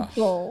a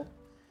loophole.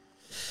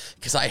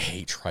 Because I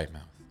hate dry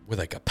mouth with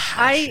a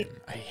passion.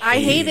 I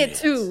hate it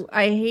too.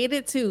 I hate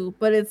it too.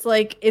 But it's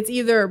it's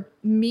either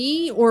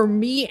me or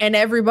me and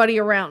everybody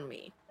around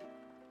me.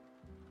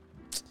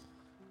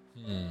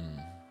 You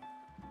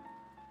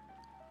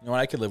know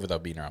what? I could live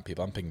without being around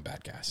people. I'm picking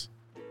bad gas.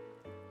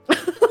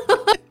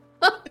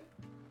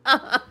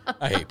 I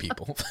hate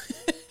people.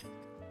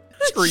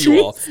 Screw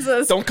you all.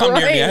 Don't come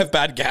near me. I have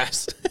bad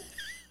gas.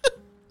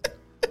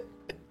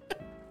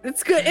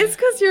 It's good. It's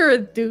because you're a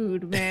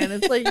dude, man.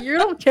 It's like you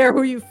don't care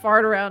who you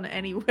fart around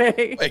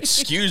anyway.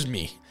 Excuse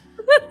me.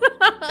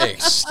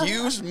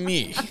 Excuse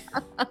me.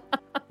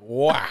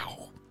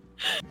 Wow.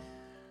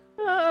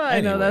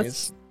 I know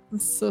that's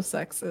so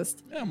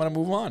sexist. Yeah, I'm gonna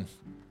move on.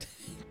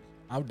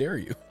 How dare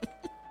you?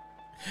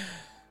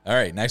 All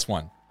right, next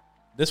one.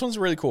 This one's a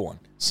really cool one.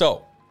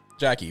 So,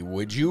 Jackie,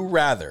 would you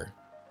rather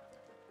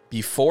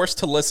be forced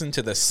to listen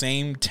to the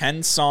same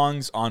 10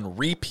 songs on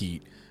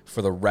repeat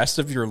for the rest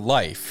of your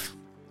life,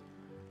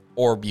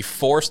 or be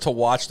forced to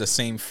watch the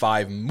same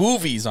 5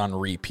 movies on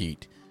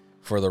repeat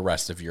for the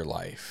rest of your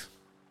life?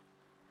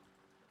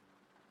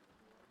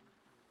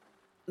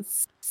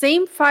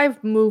 Same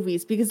 5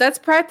 movies, because that's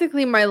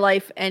practically my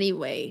life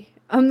anyway.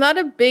 I'm not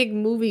a big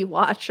movie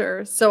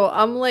watcher, so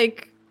I'm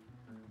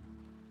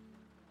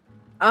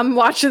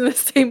watching the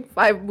same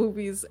 5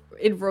 movies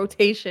in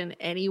rotation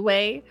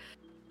anyway.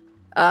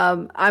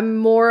 I'm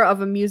more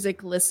of a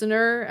music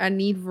listener. I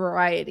need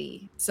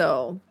variety,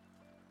 so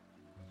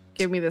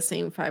give me the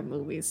same 5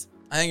 movies.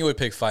 I think I would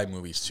pick 5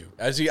 movies too.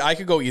 I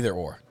could go either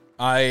or.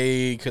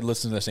 I could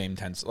listen to the same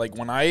 10. Like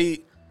when I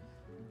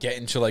get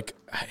into and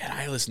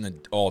I listen to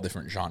all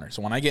different genres.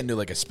 So when I get into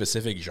like a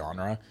specific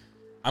genre,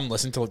 I'm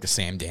listening to like the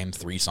same damn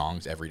 3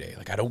 songs every day.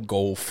 Like I don't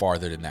go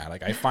farther than that.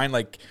 Like I find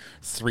like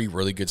 3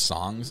 really good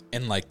songs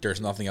and like there's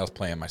nothing else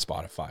playing on my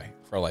Spotify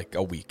for like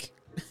a week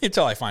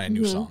until I find a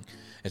new song.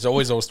 It's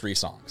always those 3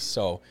 songs.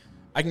 So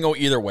I can go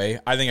either way.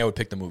 I think I would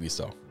pick the movies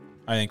though.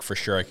 I think for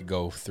sure I could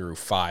go through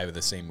 5 of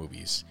the same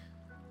movies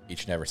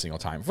each and every single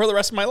time for the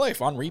rest of my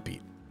life on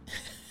repeat.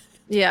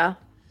 Yeah.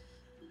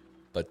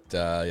 But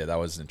yeah, that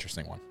was an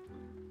interesting one.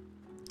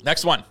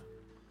 Next one.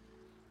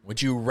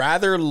 Would you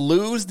rather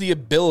lose the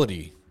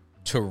ability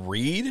to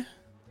read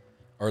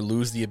or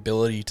lose the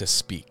ability to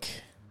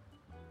speak?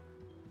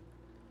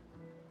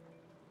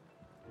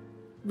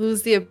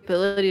 Lose the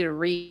ability to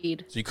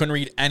read. So you couldn't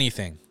read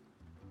anything.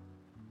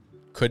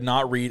 Could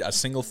not read a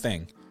single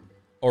thing.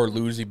 Or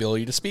lose the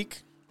ability to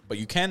speak, but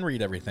you can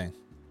read everything.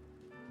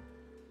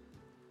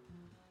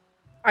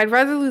 I'd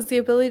rather lose the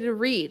ability to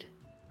read.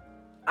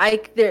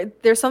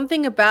 There's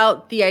something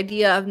about the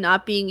idea of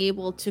not being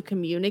able to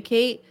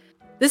communicate.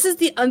 This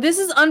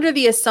is under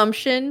the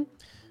assumption.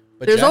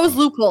 But there's Jackie, always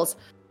loopholes.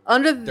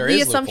 Under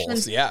the assumption,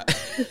 loopholes, yeah.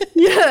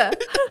 Yeah.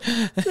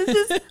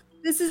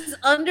 This is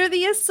under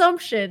the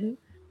assumption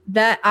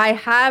that I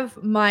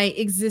have my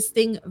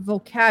existing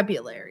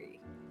vocabulary.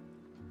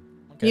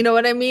 Okay. You know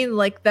what I mean?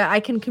 Like that I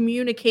can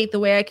communicate the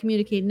way I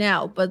communicate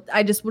now, but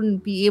I just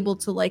wouldn't be able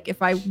to, like,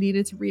 if I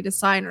needed to read a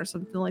sign or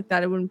something like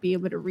that, I wouldn't be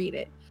able to read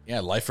it. Yeah,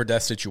 life or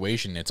death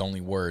situation. It's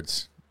only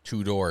words.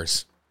 2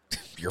 doors.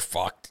 You're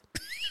fucked.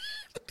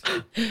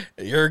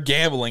 You're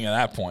gambling at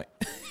that point.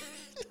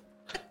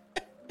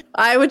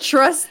 I would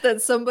trust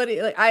that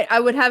somebody, like,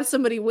 I would have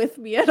somebody with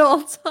me at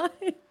all times.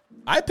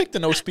 I picked the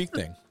no speak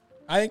thing.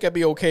 I think I'd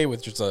be okay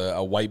with just a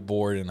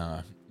whiteboard and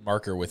a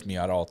marker with me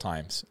at all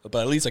times.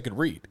 But at least I could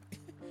read.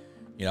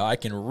 You know, I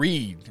can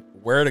read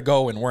where to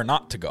go and where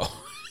not to go.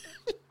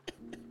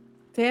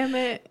 Damn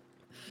it.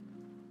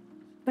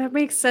 That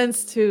makes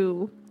sense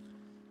too.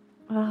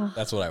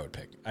 That's what I would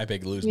pick. I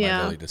pick lose my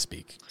ability to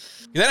speak.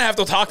 You don't have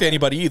to talk to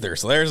anybody either,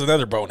 so there's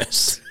another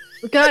bonus.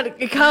 God,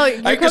 Kyle,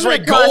 I can just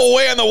write go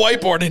away on the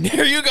whiteboard and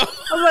here you go. I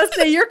was about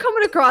to say, you're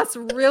coming across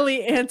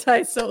really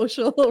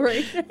antisocial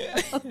right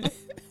now.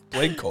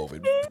 Blame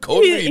COVID.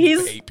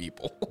 COVID hate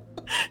people.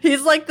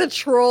 He's like the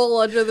troll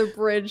under the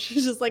bridge.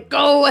 He's just like,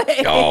 go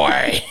away. Go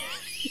away.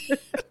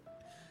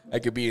 I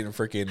could be in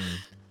freaking,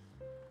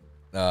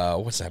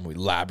 what's that movie?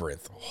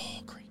 Labyrinth.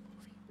 Oh, great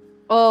movie.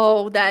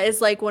 Oh, that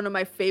is like one of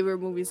my favorite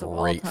movies of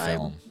all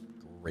time.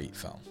 Great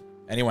film.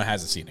 Anyone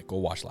hasn't seen it, go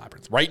watch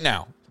Labyrinth right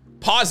now.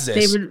 Pause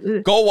this,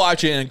 go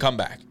watch it, and come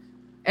back.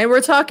 And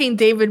we're talking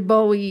David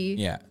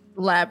Bowie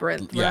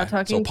Labyrinth. We're not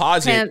talking so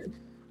pause it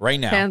right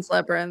now. Pan's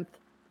Labyrinth.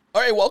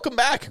 All right, welcome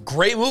back.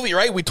 Great movie,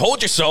 right? We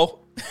told you so.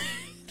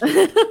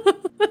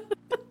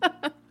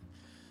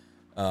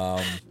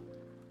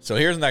 So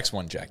here's the next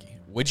one, Jackie.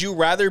 Would you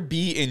rather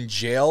be in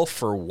jail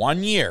for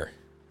 1 year,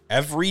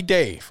 every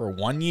day for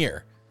 1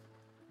 year,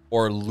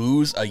 or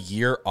lose a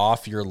year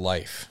off your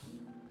life?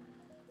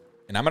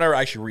 And I'm going to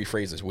actually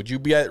rephrase this. Would you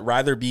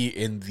rather be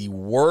in the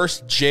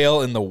worst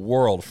jail in the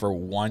world for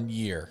 1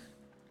 year,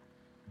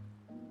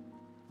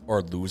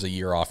 or lose a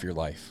year off your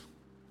life?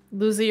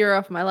 Lose a year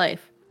off my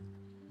life.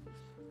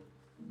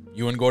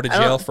 You wouldn't go to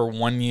jail for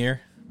 1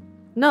 year?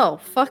 No,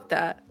 fuck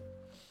that.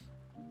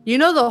 You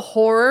know the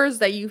horrors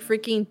that you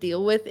freaking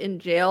deal with in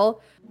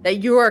jail that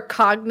you are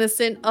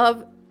cognizant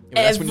of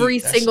every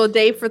single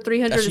day for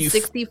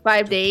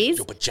 365 days?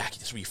 Yo, but Jackie,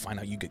 that's where you find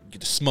out you get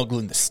to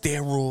smuggling the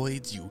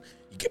steroids. You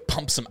get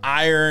pumped some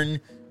iron. You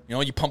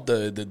know, you pump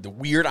the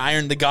weird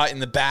iron they got in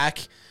the back.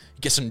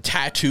 You get some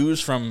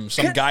tattoos from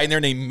some guy in there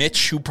named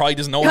Mitch who probably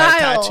doesn't know that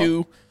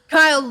tattoo.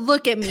 Kyle,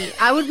 look at me.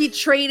 I would be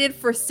traded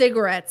for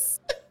cigarettes.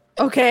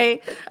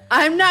 Okay,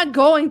 I'm not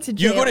going to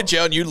jail. You go to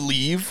jail and you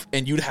leave,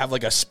 and you'd have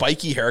like a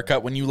spiky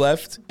haircut when you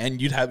left,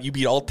 and you'd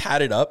be all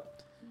tatted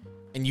up,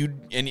 and you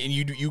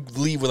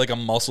leave with like a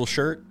muscle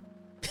shirt,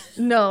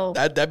 No.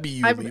 That'd be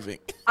you leaving.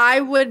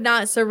 I would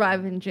not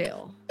survive in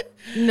jail.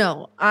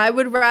 No, I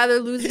would rather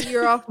lose a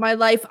year off my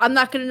life. I'm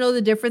not going to know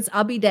the difference.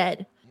 I'll be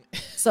dead.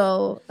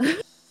 So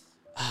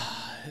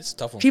it's a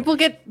tough one. People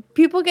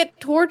get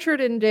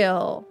tortured in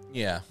jail.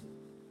 Yeah.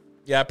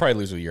 Yeah, I'd probably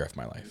lose a year off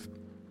my life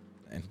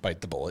and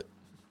bite the bullet.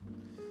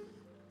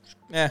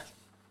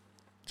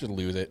 Just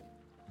lose it.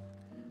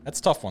 That's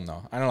a tough one,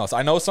 though. I don't know.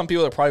 I know some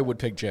people that probably would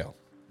pick jail.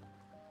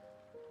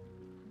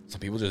 Some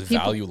people just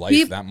value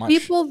life that much.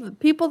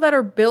 People that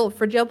are built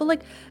for jail, but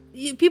like,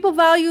 people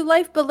value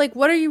life, but like,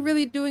 what are you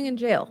really doing in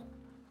jail?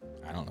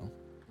 I don't know.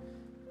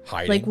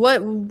 Hiding. Like,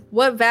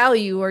 what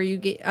value are you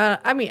getting?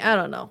 I mean, I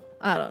don't know.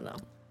 All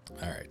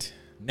right.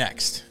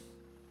 Next.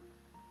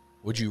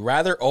 Would you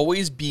rather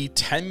always be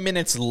 10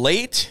 minutes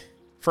late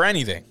for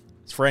anything?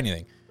 It's for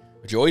anything.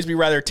 Would you always be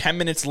rather 10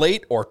 minutes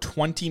late or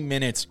 20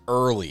 minutes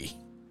early?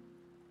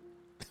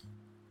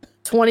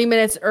 20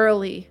 minutes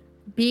early.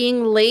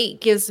 Being late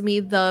gives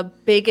me the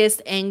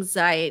biggest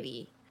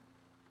anxiety.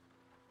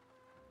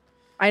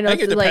 I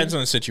think it depends on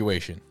the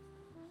situation.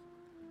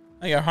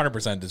 I think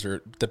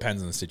 100%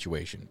 depends on the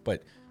situation.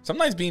 But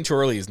sometimes being too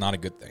early is not a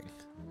good thing.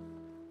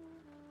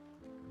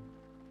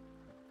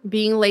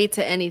 Being late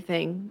to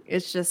anything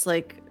is just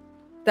like,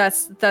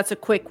 that's a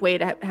quick way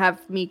to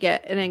have me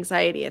get an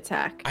anxiety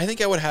attack. I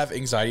think I would have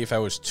anxiety if I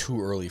was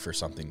too early for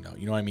something, though.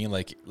 You know what I mean?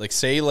 Like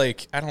say,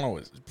 like, I don't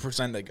know,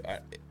 present like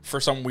for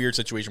some weird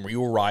situation where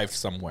you arrived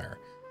somewhere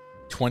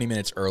 20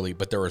 minutes early,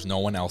 but there was no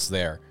one else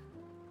there.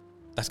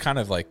 That's kind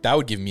of like, that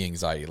would give me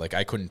anxiety. Like,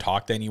 I couldn't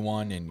talk to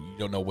anyone and you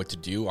don't know what to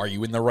do. Are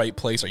you in the right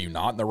place? Are you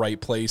not in the right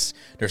place?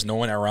 There's no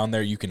one around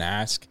there you can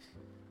ask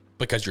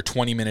because you're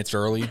 20 minutes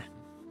early.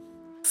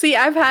 See,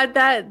 I've had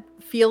that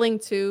feeling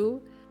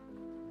too.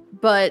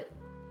 But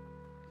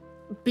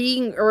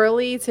being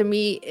early to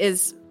me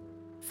is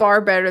far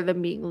better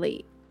than being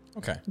late.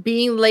 Okay.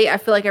 Being late, I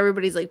feel like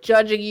everybody's like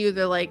judging you.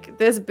 They're like,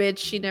 this bitch,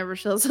 she never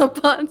shows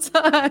up on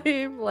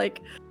time. Like,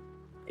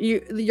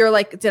 you're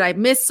like, did I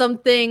miss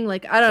something?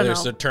 Like, I don't know.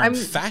 There's the term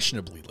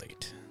fashionably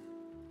late.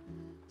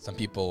 Some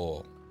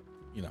people,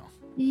 you know.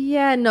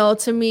 Yeah, no,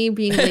 to me,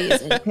 being late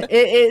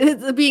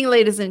being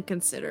late is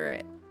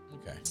inconsiderate.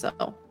 Okay.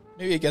 So.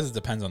 Maybe I guess it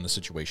depends on the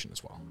situation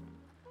as well.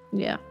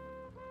 Yeah.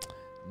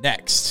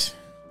 Next.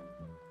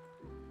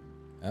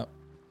 Oh,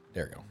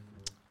 there we go.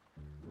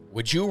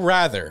 Would you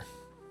rather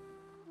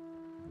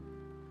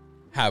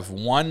have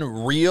one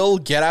real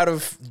get out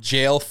of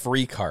jail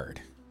free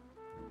card?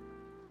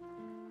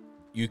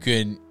 You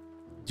can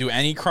do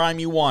any crime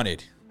you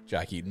wanted,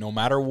 Jackie, no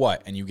matter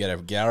what, and you get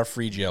a get out of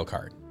free jail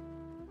card.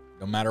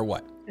 No matter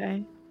what.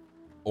 Okay.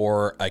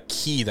 Or a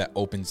key that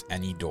opens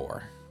any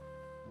door.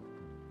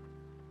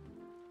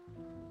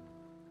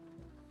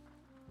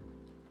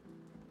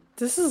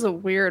 This is a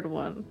weird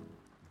one.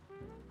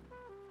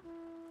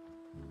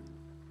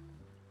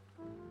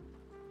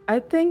 I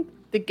think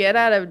the get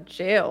out of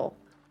jail.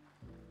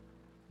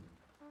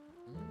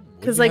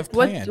 Because like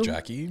what,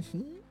 Jackie?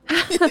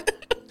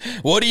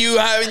 What do you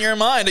have in your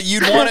mind that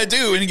you'd want to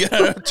do and get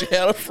out of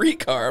jail a free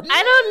card?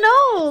 I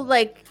don't know.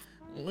 Like,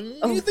 what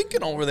are you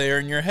thinking over there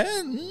in your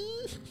head?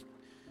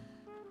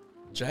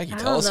 Jackie,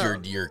 tell us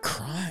your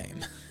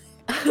crime.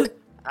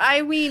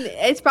 I mean,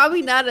 it's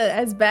probably not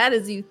as bad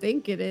as you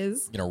think it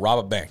is. You know,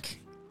 rob a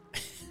bank,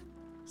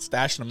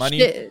 stash the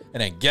money, and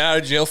then get out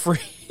of jail free.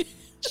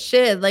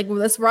 Shit, like,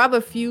 let's rob a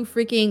few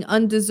freaking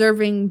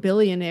undeserving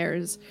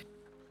billionaires.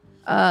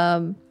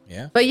 Yeah.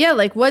 But yeah,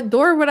 like, what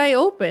door would I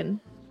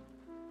open?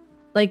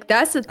 Like,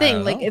 that's the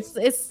thing. Like,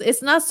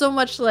 it's not so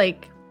much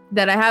like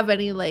that I have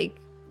any like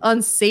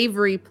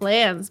unsavory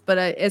plans, but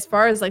as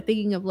far as like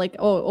thinking of like,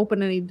 oh,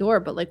 open any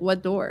door, but like,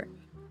 what door?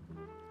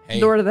 Hey,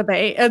 door to the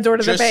bank. Door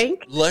to the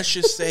bank. Let's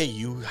just say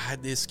you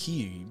had this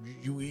key.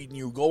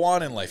 You go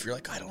on in life. You're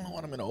like, I don't know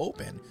what I'm going to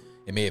open.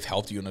 It may have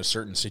helped you in a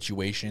certain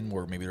situation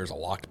where maybe there's a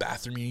locked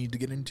bathroom you need to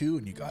get into,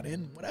 and you got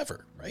in.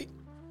 Whatever, right?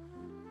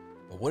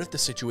 But what if the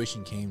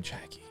situation came,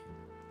 Jackie,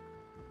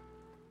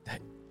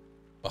 that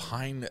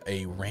behind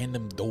a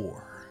random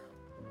door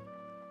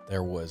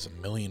there was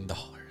 $1 million,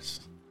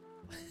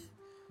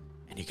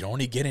 and you can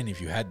only get in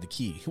if you had the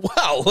key?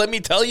 Wow, let me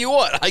tell you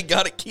what. I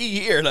got a key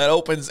here that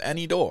opens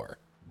any door.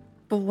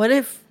 But what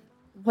if,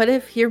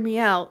 hear me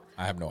out.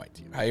 I have no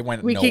idea. I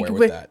went nowhere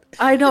with that.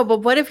 I know,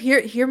 but what if,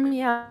 hear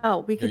me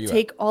out. We could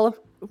take all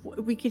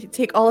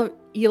of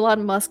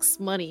Elon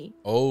Musk's money.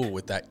 Oh,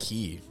 with that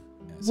key.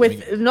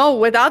 Yeah,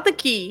 without the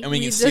key. And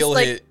we can steal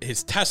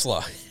his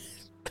Tesla.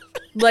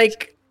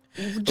 Like,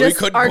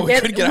 just we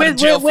couldn't get out of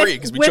jail free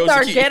because we chose the key. With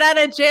our get out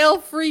of jail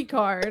free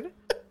card.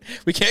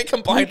 We can't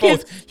combine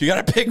both. You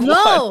got to pick one.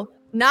 No.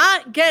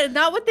 Not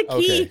with the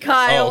key,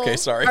 Kyle. Oh, okay,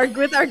 sorry.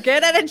 With our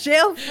get out of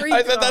jail free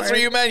I thought that's what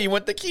you meant. You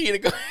want the key to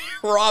go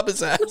rob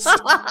his ass.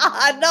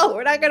 No,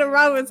 we're not gonna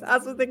rob his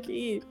house with the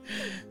key.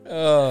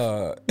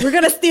 We're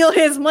gonna steal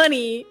his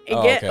money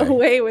and get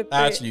away with it.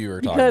 That's what you were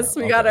talking because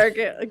about. We got our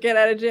get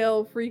out of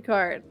jail free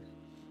card.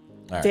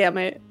 Right. Damn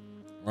it.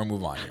 We'll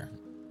move on here.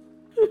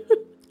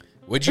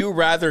 Would you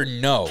rather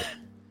know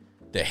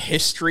the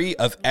history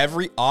of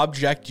every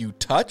object you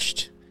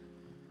touched,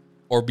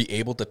 or be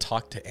able to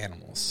talk to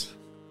animals?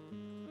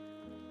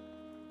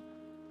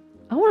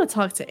 I want to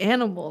talk to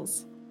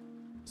animals.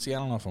 See, I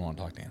don't know if I want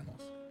to talk to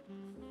animals.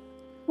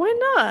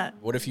 Why not?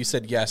 What if you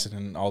said yes and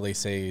then all they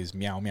say is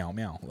meow, meow,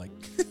 meow? Like,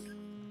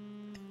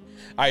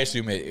 I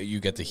assume you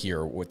get to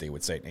hear what they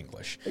would say in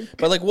English.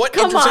 But like, what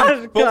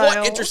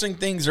interesting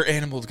things are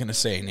animals going to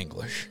say in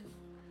English?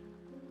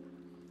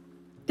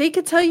 They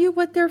could tell you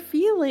what they're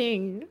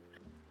feeling.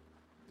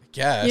 I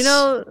guess. You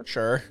know,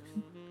 sure.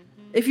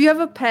 If you have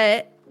a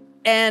pet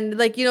and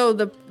like, you know,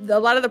 a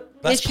lot of the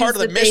That's issues part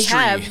of the that mystery.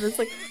 they have, it's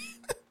like,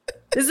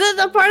 is it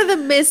a part of the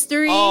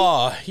mystery?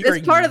 Oh, hearing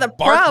it's part of the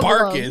bark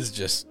problem. is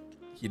just,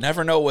 you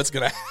never know what's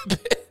going to happen.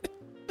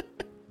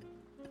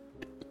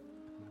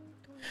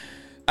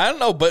 I don't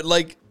know, but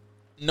like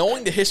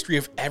knowing the history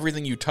of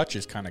everything you touch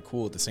is kind of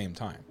cool at the same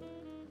time.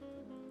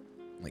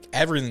 Like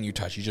everything you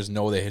touch, you just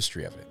know the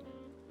history of it.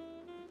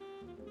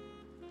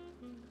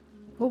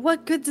 Well,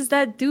 what good does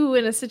that do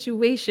in a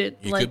situation?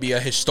 You could be a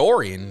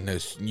historian.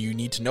 You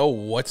need to know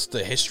what's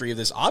the history of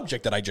this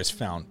object that I just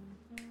found.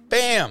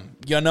 Bam!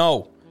 You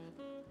know.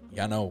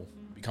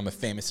 Become a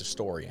famous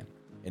historian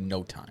in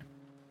no time.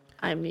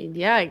 I mean,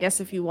 yeah, I guess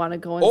if you want to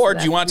go into Or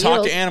do you want to talk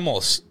field. to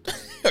animals?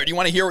 Or do you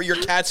want to hear what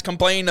your cat's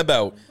complaining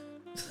about?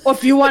 Or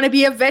if you want to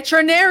be a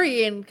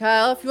veterinarian,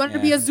 Kyle. If you want to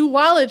be a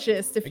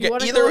zoologist. If you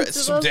want to go into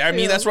those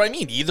that's what I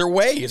mean. Either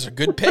way is a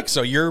good pick.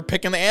 So you're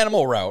picking the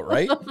animal route,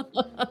 right?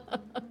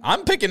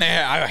 I'm picking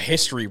a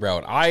history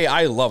route.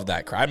 I love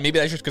that crap. Maybe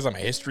that's just because I'm a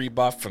history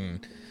buff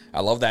and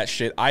I love that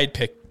shit. I'd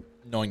pick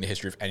knowing the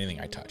history of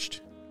anything I touched.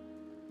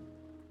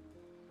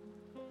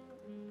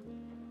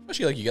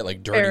 Especially like you get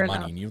like dirty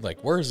money and you're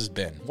like, where has this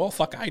been? Well,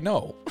 fuck, I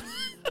know.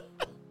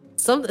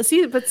 But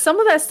some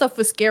of that stuff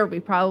would scare me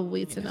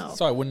probably to know.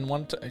 So I wouldn't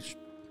want to,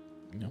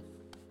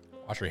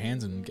 wash your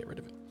hands and get rid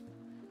of it.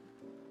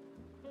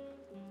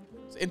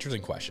 It's an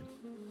interesting question.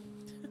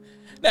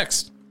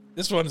 Next,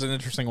 this one's an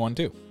interesting one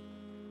too.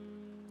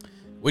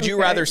 Would you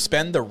rather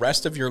spend the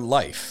rest of your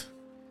life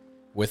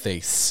with a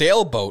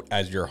sailboat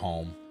as your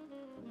home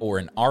or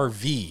an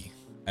RV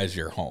as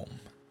your home?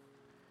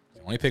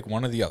 You only pick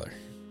one or the other.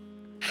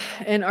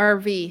 An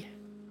RV.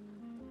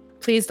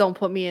 Please don't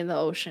put me in the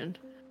ocean.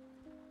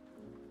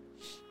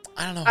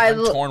 I don't know. I'm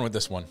torn with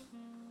this one.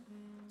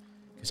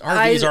 Because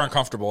RVs aren't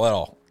comfortable at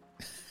all.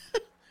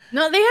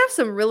 No, they have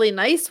some really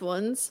nice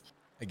ones.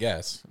 I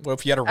guess. Well,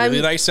 if you had a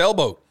really nice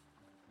sailboat.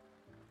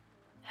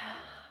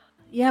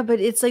 Yeah, but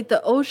it's like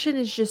the ocean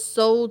is just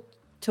so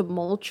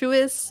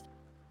tumultuous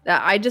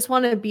that I just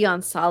want to be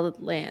on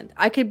solid land.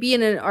 I could be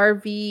in an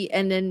RV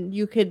and then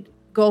you could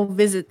go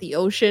visit the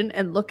ocean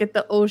and look at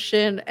the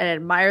ocean and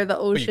admire the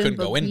ocean. But you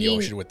couldn't go in the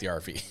ocean with the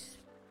RV.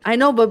 I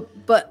know,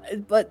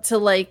 but to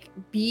like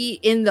be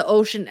in the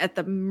ocean at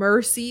the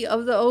mercy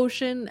of the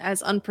ocean,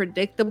 as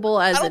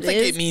unpredictable as it is. I don't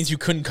think it means you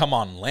couldn't come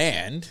on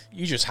land.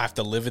 You just have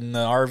to live in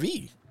the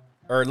RV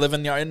or live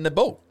in the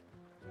boat.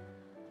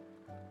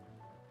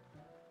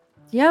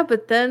 Yeah,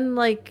 but then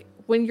like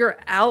when you're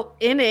out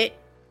in it,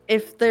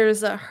 if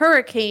there's a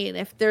hurricane,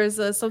 if there's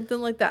something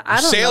like that, I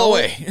don't know. Sail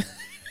away.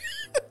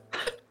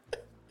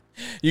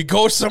 You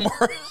go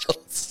somewhere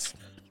else.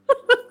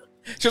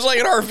 Just like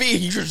an RV,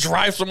 you just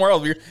drive somewhere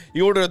else.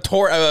 You go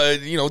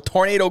to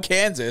Tornado,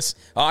 Kansas.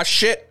 Oh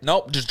shit!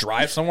 Nope, just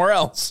drive somewhere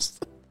else.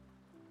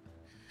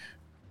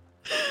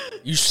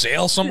 You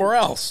sail somewhere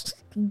else.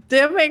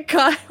 Damn it,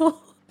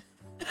 Kyle!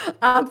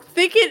 I'm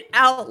thinking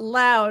out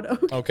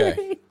loud.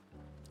 Okay.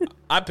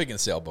 I'm picking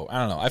sailboat. I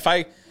don't know. If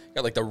I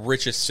got like the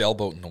richest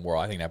sailboat in the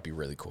world, I think that'd be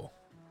really cool.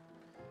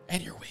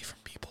 And you're away from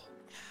people.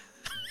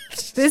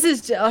 This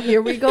is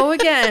here we go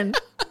again.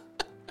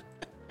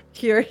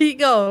 Here he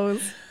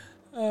goes.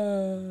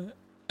 The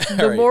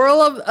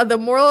moral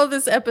of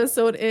this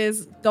episode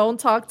is don't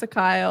talk to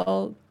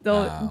Kyle.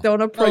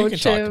 Don't approach him. You can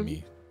talk to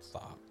me.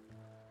 Stop.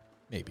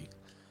 Maybe.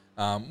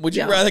 Would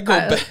you rather go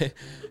back?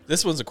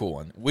 This one's a cool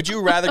one. Would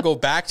you rather go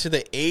back to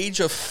the age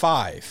of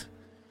 5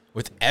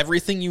 with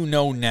everything you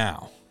know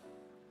now,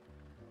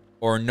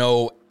 or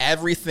know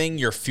everything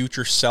your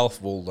future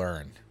self will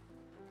learn,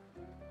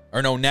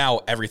 or know now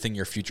everything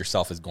your future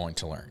self is going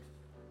to learn?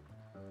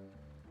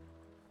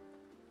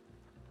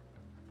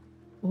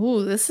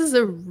 Ooh, this is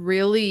a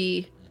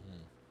really...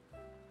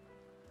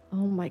 Oh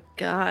my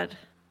God.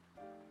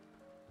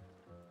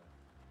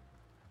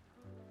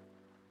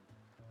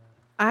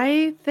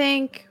 I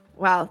think,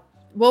 wow.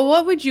 Well,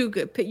 what would you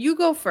go? You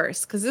go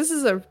first, because this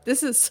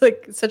is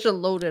like such a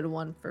loaded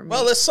one for me.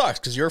 Well, this sucks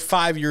because you're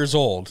 5 years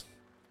old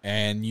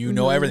and you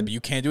know everything, but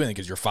you can't do anything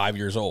because you're 5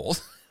 years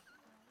old.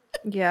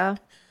 Yeah.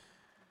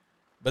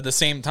 But at the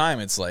same time,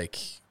 it's like,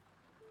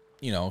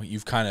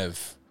 you've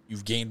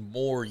gained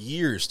more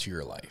years to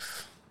your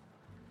life.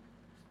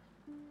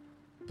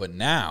 But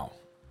now,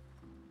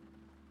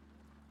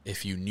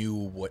 if you knew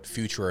what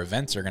future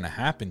events are going to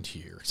happen to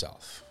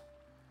yourself,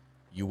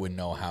 you would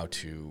know how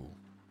to,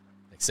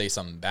 like, say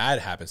something bad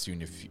happens to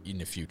you in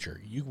the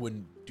future. You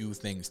wouldn't do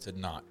things to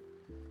not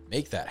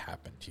make that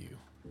happen to you.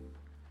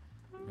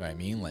 You know what I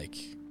mean? Like,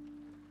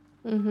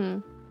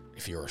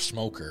 if you're a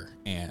smoker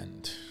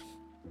and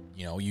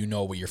you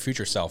know what your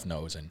future self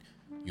knows, and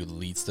you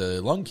leads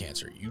to lung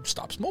cancer. You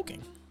stop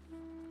smoking.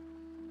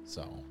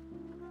 So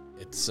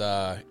it's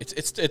a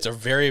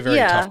very, very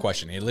tough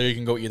question. It literally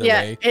can go either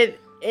way.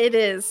 It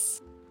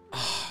is.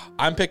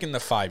 I'm picking the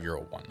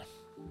 5-year-old one.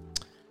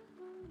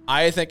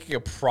 I think I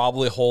could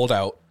probably hold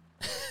out.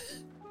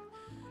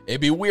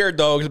 It'd be weird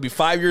though, because I'd be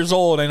 5 years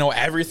old. I know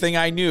everything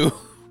I knew.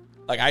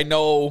 Like, I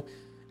know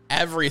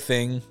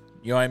everything.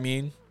 You know what I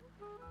mean?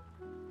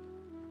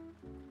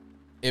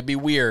 It'd be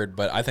weird,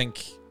 but I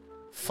think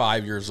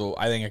 5 years old.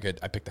 I think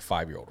I pick the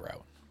 5-year-old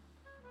route.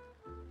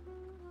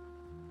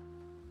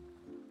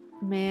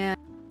 Man,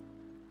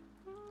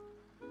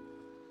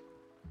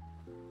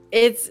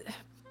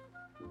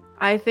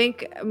 I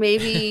think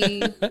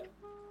maybe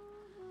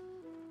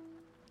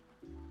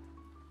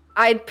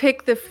I'd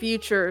pick the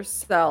future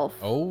self.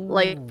 Oh,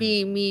 like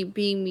being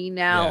me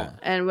now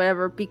and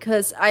whatever,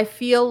 because I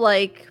feel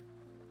like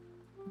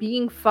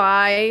being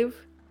 5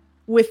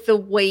 with the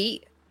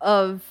weight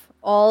of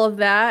all of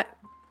that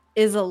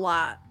is a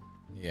lot.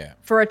 Yeah.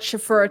 For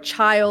a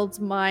child's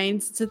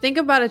mind, to think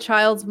about a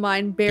child's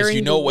mind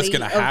bearing, because what's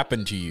going to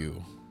happen to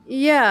you.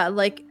 Yeah,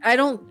 like I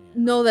don't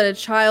know that a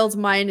child's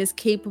mind is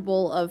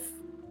capable of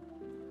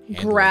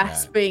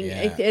grasping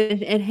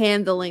and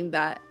handling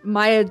that.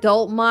 My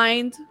adult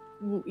mind,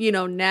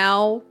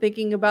 now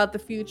thinking about the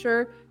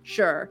future,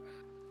 sure,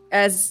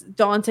 as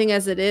daunting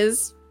as it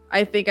is,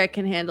 I think I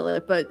can handle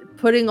it. But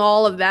putting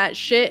all of that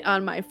shit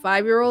on my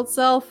 5-year-old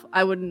self,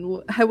 I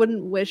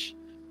wouldn't wish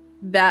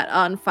that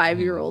on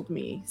 5-year-old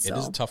me. So it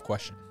is a tough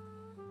question.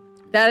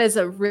 That is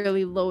a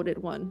really loaded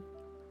one.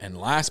 And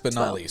last but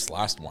not least,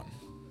 last one.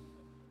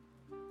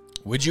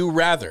 Would you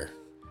rather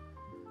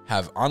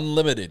have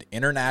unlimited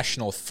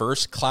international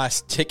first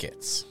class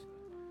tickets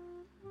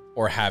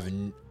or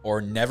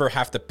never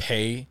have to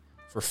pay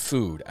for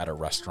food at a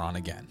restaurant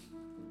again?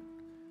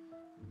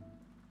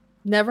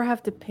 Never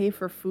have to pay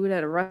for food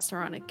at a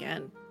restaurant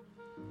again.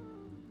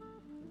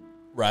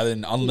 Rather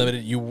than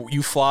unlimited,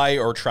 you fly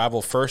or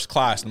travel first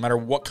class, no matter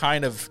what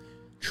kind of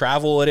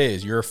travel it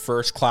is, you're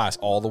first class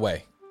all the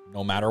way,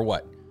 no matter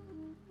what.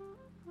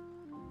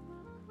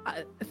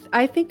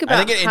 I think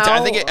about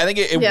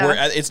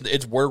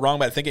it's word wrong,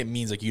 but I think it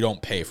means like you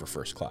don't pay for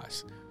first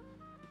class.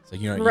 It's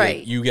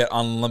like you get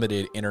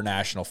unlimited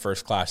international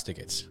first class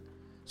tickets,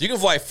 so you can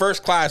fly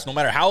first class no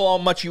matter how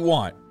much you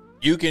want.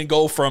 You can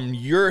go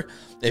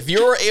if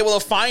you're able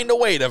to find a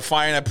way to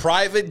find a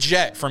private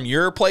jet from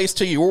your place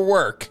to your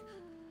work.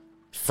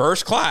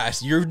 First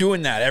class, you're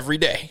doing that every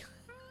day.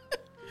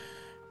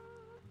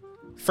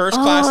 First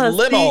class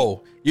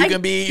limo. You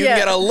can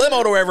get a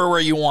limo to wherever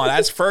you want.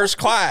 That's first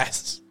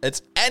class.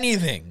 It's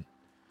anything.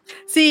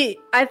 See,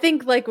 I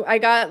think I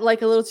got a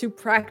little too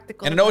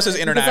practical. And I know it says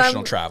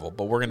international travel,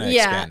 but we're gonna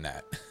expand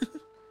that.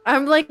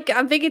 I'm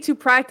thinking too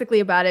practically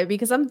about it,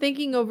 because I'm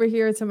thinking over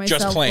here to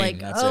myself, just plain,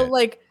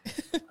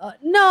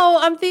 no,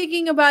 I'm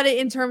thinking about it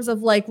in terms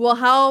of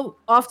how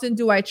often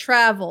do I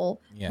travel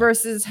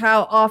versus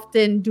how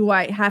often do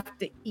I have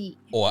to eat?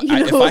 Well, if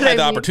I had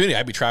the opportunity,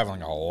 I'd be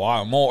traveling a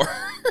lot more.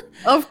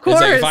 Of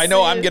course. If I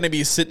know I'm going to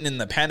be sitting in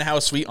the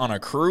penthouse suite on a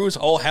cruise,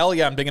 oh hell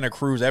yeah, I'm taking a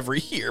cruise every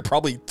year,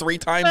 probably 3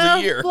 times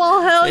a year.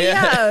 Well, hell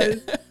yeah.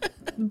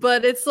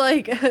 But it's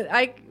you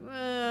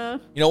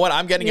know what?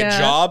 I'm getting a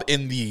job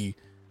in the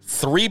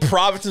 3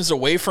 provinces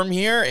away from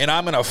here, and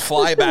I'm going to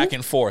fly back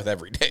and forth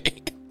every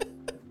day.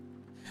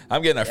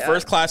 I'm getting a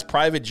first class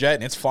private jet,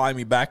 and it's flying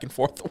me back and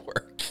forth to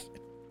work.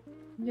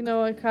 You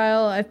know what,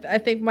 Kyle? I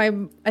think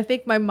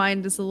my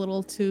mind is a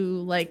little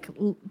too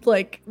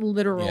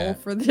literal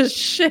for this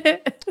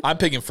shit. I'm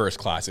picking first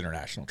class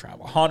international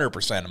travel.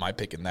 100% am I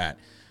picking that,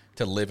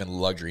 to live in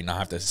luxury, not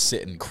have to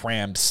sit in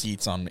crammed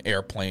seats on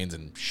airplanes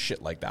and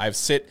shit like that.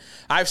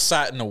 I've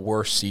sat in the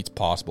worst seats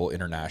possible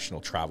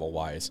international travel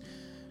wise.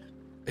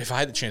 If I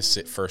had the chance to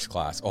sit first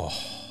class, I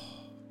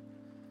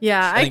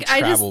think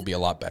travel would be a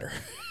lot better.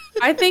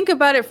 I think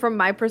about it from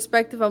my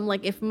perspective. I'm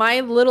like, if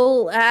my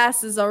little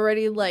ass is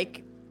already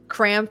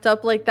cramped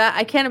up like that,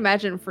 I can't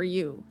imagine for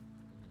you,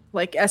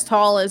 as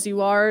tall as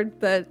you are,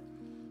 that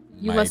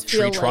you must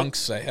feel tree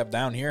trunks I have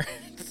down here.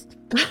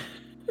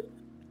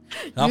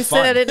 You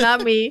said it,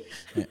 not me.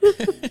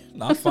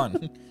 Not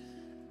fun.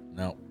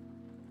 No.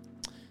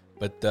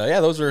 But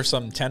those are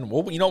some 10.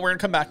 Well, we're gonna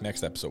come back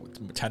next episode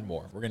with 10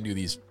 more. We're gonna do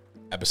these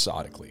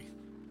episodically.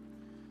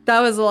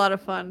 That was a lot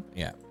of fun.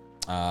 Yeah.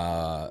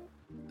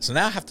 So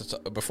now I have to,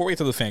 before we get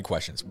to the fan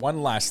questions,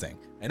 one last thing.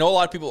 I know a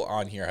lot of people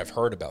on here have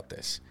heard about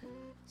this.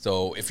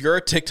 So if you're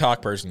a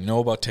TikTok person, you know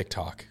about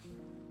TikTok.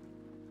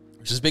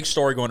 There's this big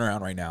story going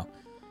around right now.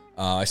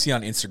 I see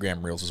on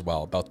Instagram Reels as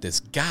well about this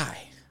guy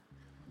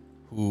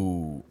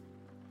who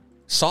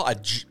saw a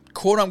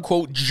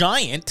quote-unquote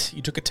giant.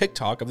 He took a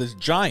TikTok of this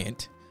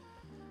giant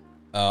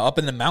up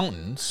in the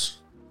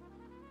mountains.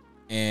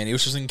 And it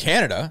was just in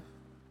Canada.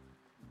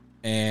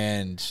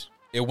 And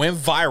it went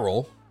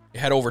viral. It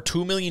had over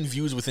 2 million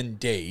views within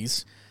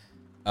days.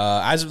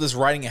 As of this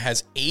writing, it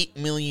has 8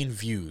 million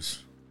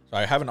views. So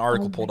I have an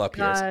article pulled up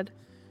here.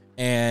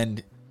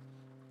 And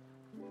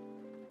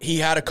he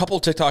had a couple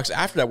of TikToks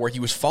after that where he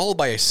was followed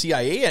by a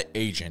CIA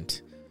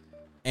agent,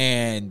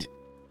 and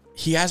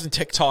he hasn't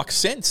TikTok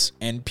since,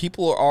 and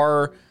people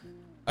are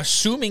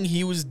assuming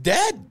he was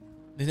dead.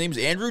 His name is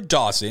Andrew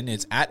Dawson.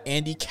 It's at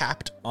Andy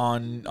Capped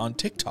on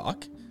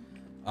TikTok.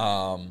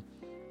 So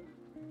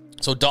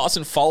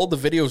Dawson followed the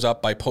videos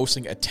up by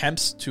posting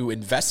attempts to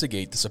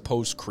investigate the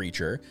supposed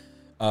creature.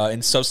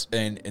 In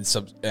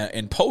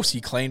posts,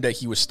 he claimed that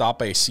he was stopped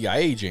by a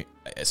CIA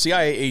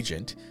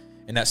agent,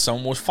 and that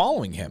someone was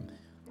following him.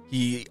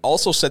 He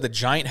also said the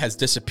giant has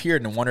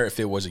disappeared and wondered if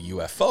it was a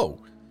UFO.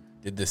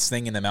 Did this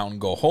thing in the mountain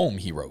go home,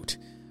 he wrote.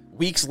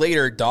 Weeks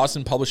later,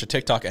 Dawson published a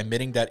TikTok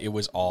admitting that it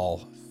was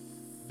all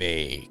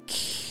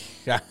fake.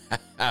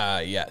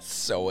 Yes,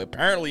 so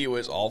apparently it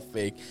was all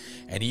fake,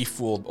 and he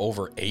fooled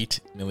over 8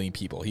 million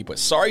people. He put,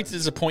 sorry to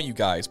disappoint you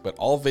guys, but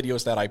all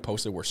videos that I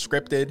posted were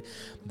scripted.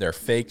 They're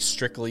fake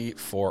strictly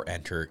for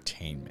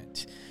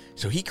entertainment.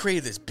 So he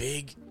created this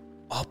big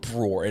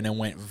uproar, and it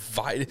went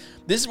viral.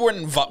 This is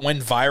when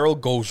viral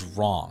goes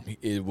wrong.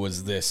 It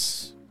was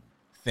this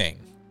thing.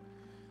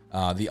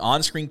 The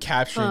on-screen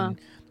caption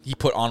he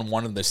put on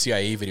one of the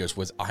CIA videos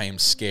was, I am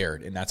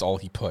scared, and that's all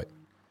he put.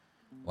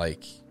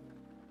 Like,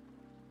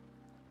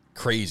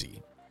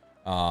 crazy.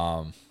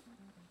 So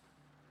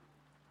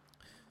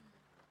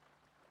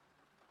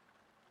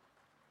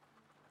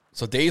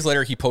days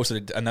later, he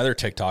posted another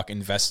TikTok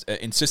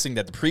insisting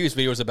that the previous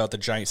videos about the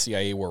giant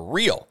CIA were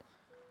real.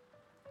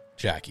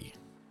 Jackie.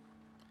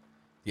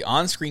 The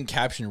on-screen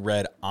caption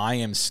read, I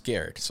am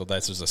scared. So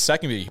that's a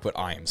second video he put,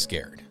 I am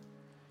scared.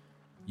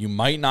 You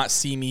might not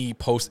see me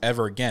post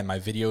ever again. My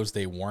videos,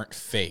 they weren't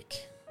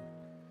fake.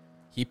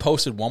 He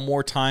posted one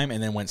more time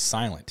and then went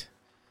silent.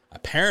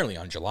 Apparently,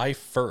 on July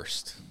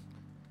 1st,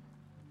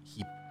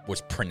 he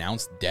was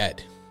pronounced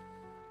dead.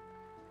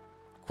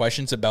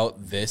 Questions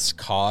about this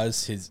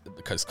cause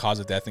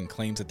of death and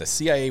claims that the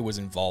CIA was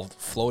involved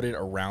floated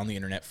around the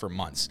internet for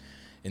months.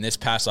 In this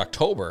past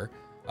October,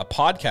 a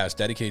podcast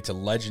dedicated to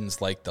legends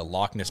like the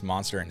Loch Ness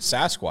Monster and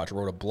Sasquatch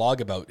wrote a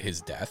blog about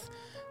his death.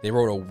 They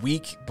wrote a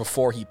week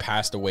before he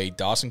passed away.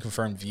 Dawson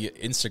confirmed via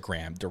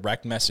Instagram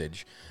direct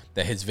message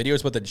that his videos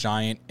about the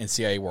giant and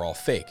CIA were all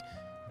fake.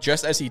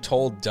 Just as he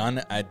told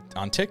Dunn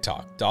on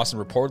TikTok, Dawson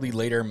reportedly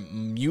later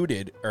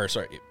muddied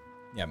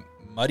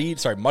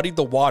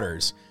the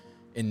waters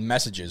in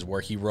messages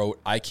where he wrote,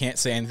 I can't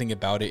say anything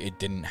about it. It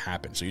didn't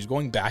happen. So he's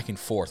going back and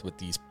forth with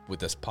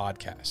this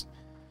podcast.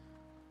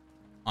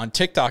 On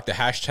TikTok, the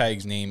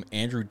hashtag's name,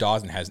 Andrew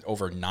Dawson, has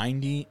over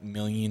 90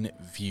 million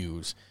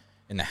views.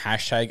 And the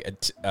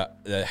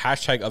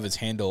hashtag of his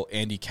handle,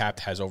 Andy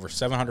Capped, has over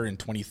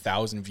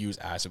 720,000 views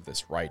as of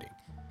this writing.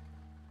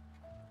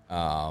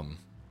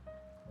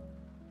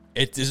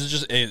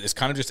 It's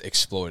kind of just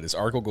exploded. This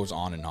article goes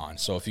on and on.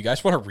 So if you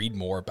guys want to read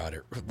more about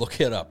it, look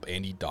it up,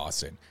 Andy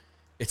Dawson.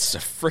 It's a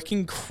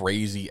freaking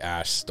crazy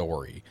ass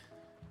story,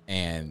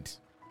 and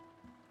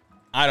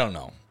I don't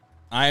know.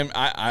 I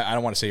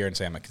don't want to sit here and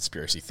say I'm a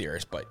conspiracy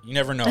theorist, but you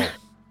never know.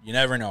 You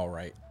never know,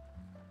 right?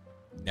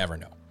 You never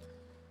know.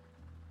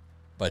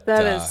 But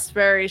that is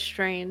very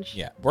strange.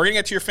 Yeah, we're gonna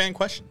get to your fan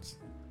questions,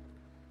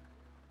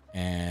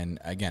 and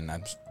again, I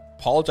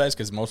apologize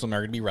because most of them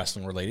are gonna be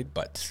wrestling related,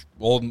 but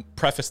we'll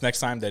preface next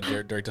time that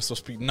they're just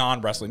supposed to be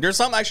non-wrestling. There's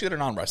some actually that are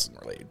non-wrestling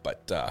related,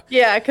 but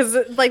yeah, because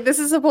like this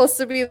is supposed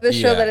to be the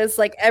show that is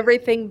like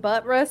everything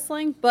but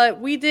wrestling,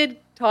 but we did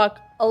talk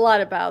a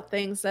lot about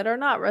things that are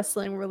not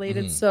wrestling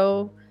related,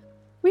 so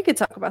we could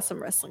talk about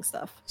some wrestling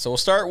stuff. So we'll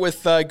start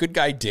with good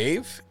guy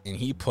Dave, and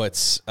he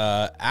puts,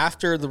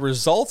 after the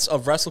results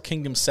of Wrestle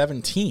Kingdom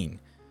 17,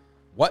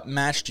 what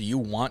match do you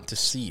want to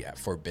see at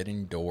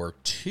Forbidden Door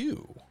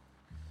 2?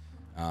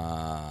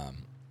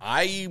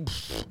 I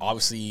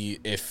obviously,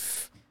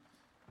 if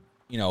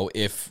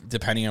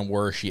depending on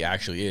where she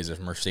actually is, if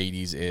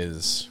Mercedes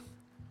is,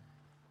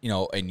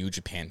 a New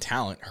Japan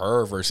talent,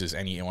 her versus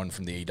anyone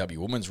from the AEW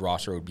women's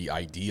roster would be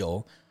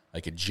ideal.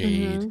 Like a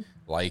Jade,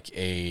 like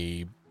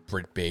a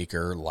Britt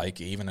Baker,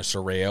 like even a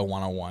Saraya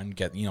 101,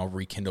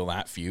 rekindle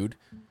that feud.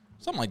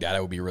 Something like that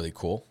would be really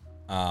cool.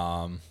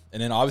 And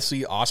then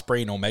obviously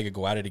Ospreay and Omega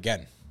go at it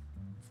again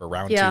for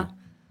round 2.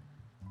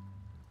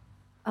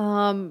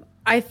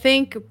 I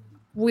think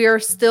we're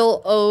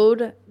still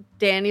owed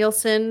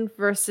Danielson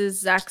versus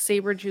Zack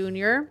Sabre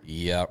Jr.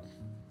 Yep.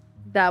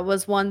 That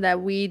was one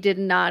that we did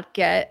not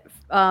get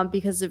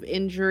because of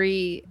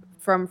injury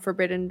from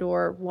Forbidden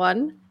Door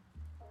 1.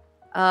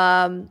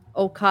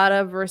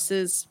 Okada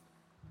versus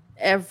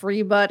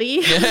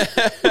everybody.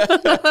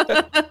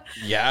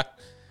 Yeah.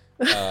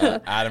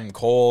 Adam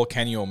Cole,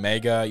 Kenny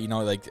Omega,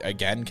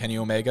 Kenny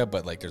Omega,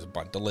 but like there's a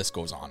bunch, the list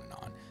goes on and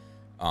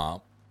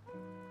on.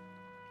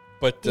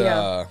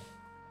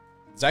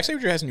 Zack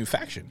Sabre has a new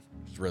faction,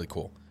 which is really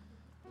cool.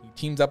 He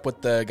teamed up with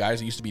the guys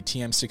that used to be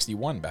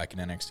TM61 back in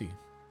NXT.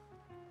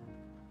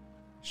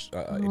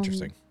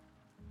 Interesting.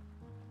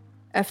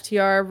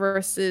 FTR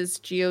versus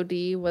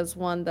GOD was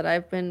one that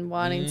I've been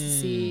wanting to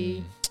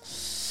see.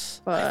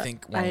 But I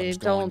think one of them's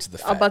going to the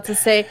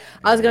Fat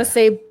I was gonna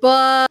say,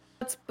 but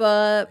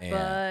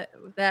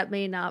that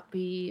may not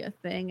be a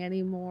thing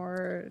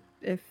anymore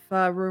if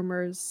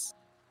rumors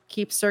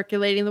keep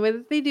circulating the way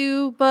that they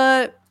do,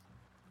 but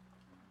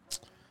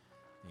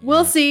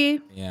we'll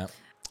see. Yeah.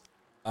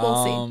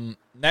 We'll see.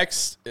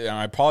 Next,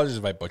 I apologize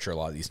if I butcher a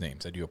lot of these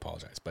names. I do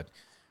apologize. But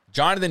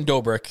Jonathan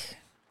Dobrik,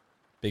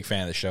 big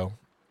fan of the show.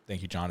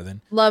 Thank you,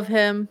 Jonathan. Love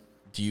him.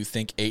 Do you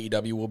think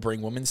AEW will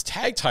bring women's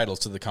tag titles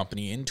to the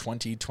company in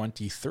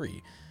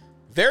 2023?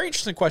 Very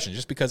interesting question,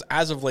 just because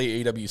as of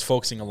late, AEW is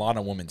focusing a lot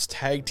on women's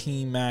tag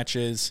team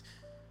matches.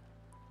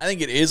 I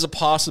think it is a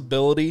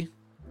possibility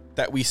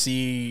that we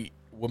see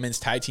women's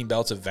tag team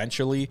belts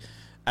eventually.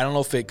 I don't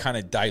know if it kind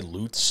of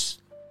dilutes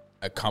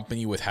a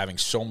company with having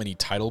so many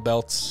title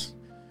belts,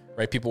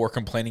 right? People were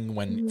complaining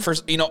when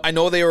first, I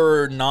know they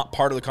were not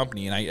part of the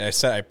company, and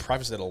I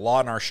prefaced it a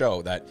lot in our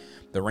show that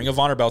the Ring of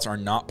Honor belts are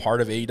not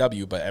part of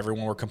AEW, but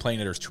everyone were complaining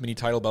that there's too many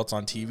title belts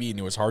on TV and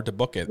it was hard to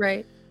book it.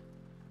 Right.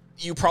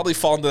 You probably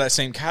fall into that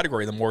same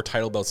category the more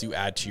title belts you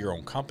add to your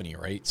own company,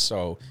 right?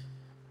 So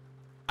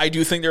I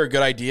do think they're a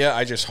good idea.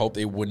 I just hope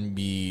they wouldn't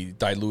be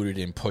diluted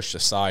and pushed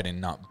aside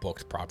and not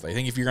booked properly. I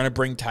think if you're going to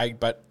bring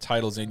tag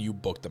titles in, you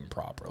book them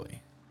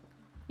properly.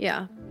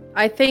 Yeah,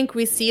 I think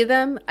we see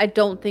them. I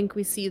don't think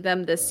we see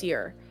them this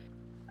year.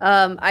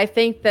 I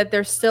think that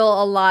there's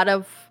still a lot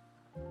of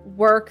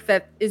work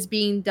that is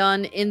being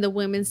done in the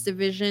women's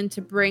division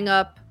to bring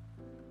up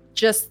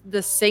just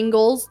the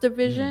singles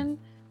division.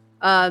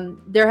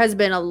 There has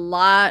been a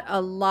lot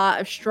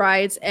of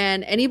strides,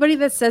 and anybody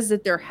that says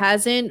that there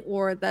hasn't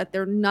or that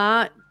they're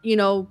not,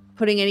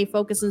 putting any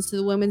focus into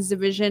the women's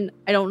division,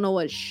 I don't know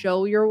what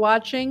show you're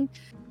watching.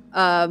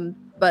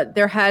 But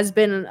there has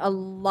been a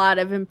lot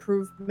of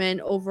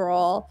improvement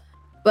overall,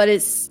 but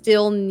it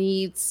still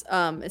needs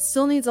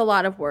a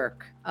lot of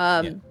work.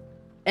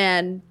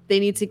 And they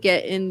need to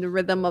get in the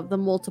rhythm of the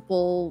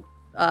multiple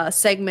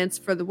segments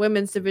for the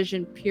women's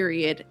division,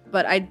 period.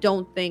 But I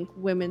don't think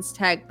women's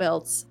tag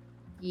belts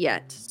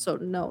yet. So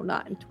no,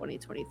 not in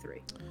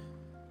 2023.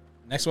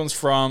 Next one's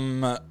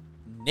from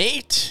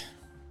Nathan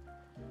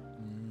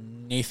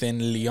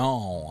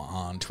Leon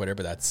on Twitter,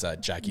 but that's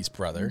Jackie's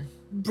brother.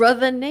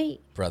 Brother Nate.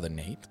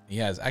 He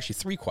has actually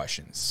 3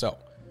 questions. So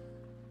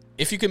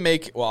if you can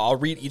I'll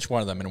read each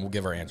one of them and we'll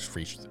give our answers for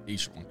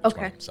each one.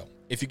 Okay. So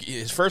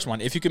his first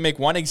one, if you could make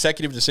one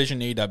executive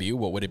decision in AEW,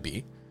 what would it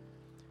be?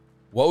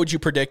 What would you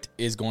predict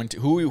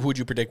who would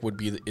you predict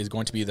is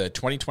going to be the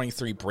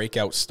 2023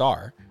 breakout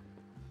star?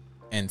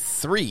 And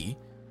 3,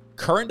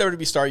 current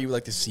WWE star you would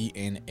like to see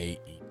in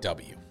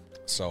AEW.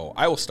 So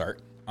I will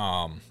start.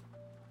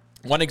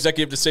 One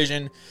executive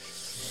decision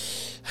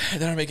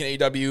that I'm making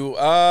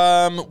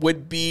AEW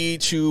would be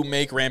to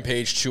make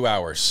Rampage 2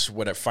 hours.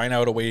 Would I find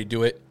out a way to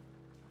do it,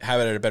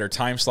 have it at a better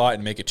time slot,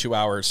 and make it 2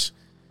 hours,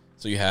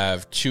 so you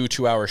have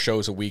 2-hour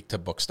shows a week to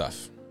book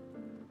stuff.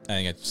 I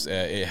think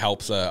it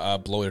helps a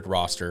bloated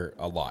roster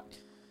a lot.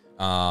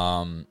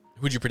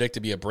 Who'd you predict to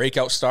be a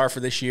breakout star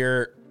for this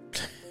year?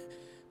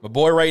 My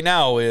boy right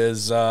now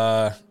is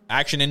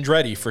Action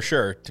Andretti for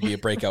sure to be a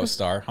breakout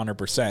star,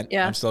 100%.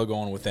 Yeah. I'm still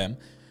going with him.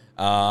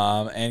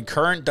 And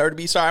current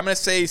WWE star, I'm going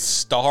to say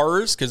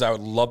stars because I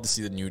would love to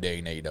see the New Day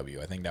in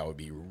AEW. I think that would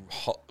be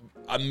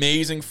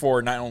amazing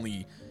for not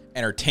only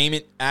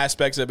entertainment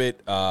aspects of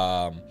it,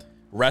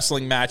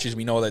 wrestling matches.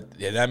 We know that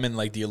them and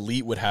like the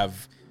Elite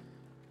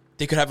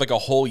they could have like a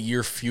whole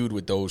year feud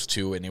with those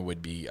two, and it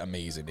would be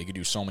amazing. They could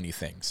do so many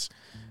things.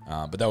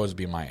 But that would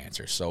be my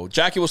answer. So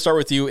Jackie, we'll start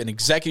with you. An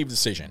executive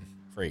decision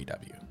for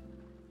AEW.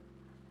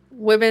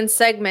 Women's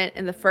segment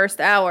in the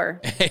first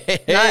hour.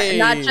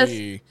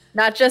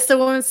 Not just a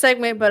women's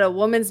segment, but a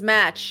women's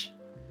match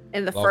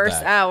in the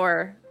first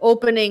hour.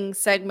 Opening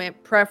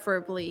segment,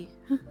 preferably.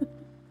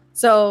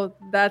 So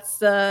that's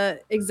the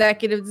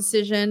executive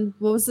decision.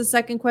 What was the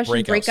second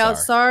question? Breakout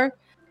star.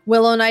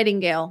 Willow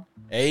Nightingale.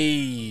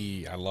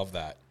 Hey, I love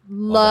that.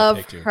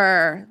 Love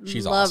her.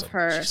 She's love awesome.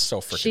 her. She's so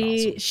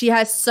freaking awesome. She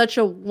has such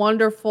a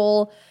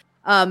wonderful,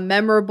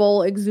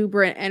 memorable,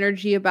 exuberant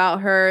energy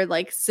about her.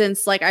 Like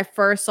since I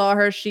first saw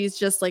her, she's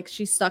just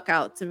she stuck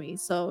out to me.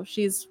 So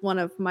she's one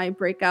of my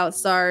breakout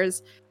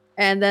stars.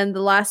 And then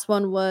the last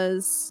one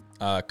was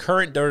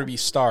current WWE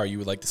star you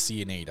would like to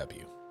see in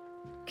AEW.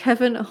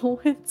 Kevin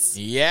Owens.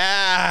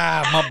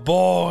 Yeah, my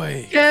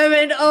boy.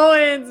 Kevin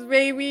Owens,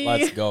 baby.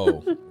 Let's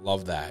go.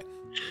 Love that.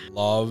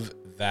 Love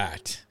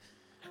that.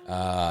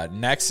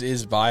 Next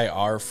is by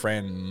our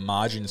friend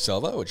Majin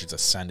Silva, which is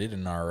ascended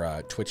in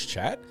our Twitch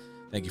chat.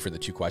 Thank you for the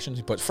 2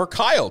 questions. But for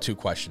Kyle, 2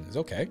 questions.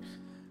 Okay.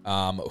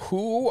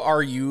 Who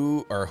are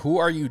you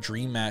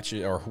dream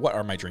matches, or what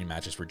are my dream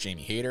matches for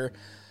Jamie Hayter?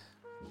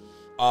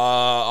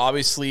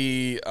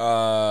 Obviously,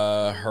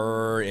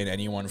 her and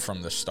anyone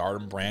from the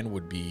Stardom brand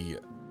would be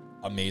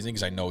amazing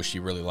because I know she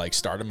really likes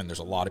Stardom, and there's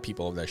a lot of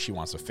people that she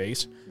wants to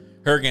face.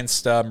 Her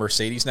against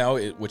Mercedes now,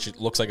 which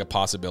it looks like a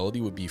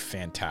possibility, would be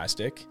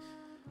fantastic.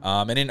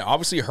 And then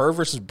obviously her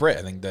versus Britt.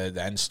 I think the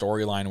end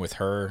storyline with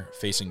her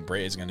facing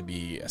Britt is going to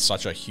be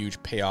such a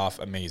huge payoff,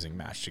 amazing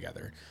match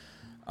together.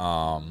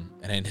 And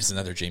then there's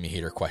another Jamie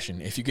Hayter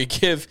question. If you could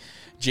give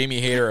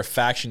Jamie Hayter a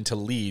faction to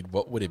lead,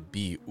 what would it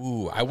be?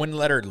 Ooh, I wouldn't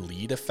let her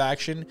lead a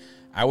faction.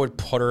 I would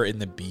put her in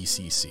the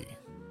BCC.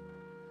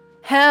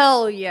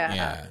 Hell yeah.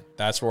 Yeah,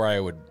 that's where I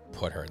would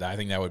put her. I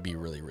think that would be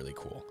really, really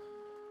cool.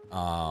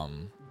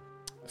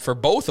 For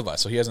both of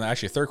us, so he has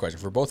actually a third question.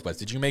 For both of us,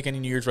 did you make any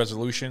New Year's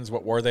resolutions?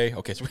 What were they?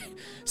 Okay, so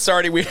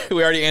we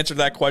already answered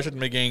that question at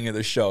the beginning of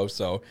the show,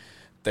 so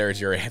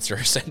there's your answer.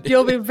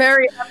 You'll be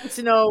very happy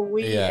to know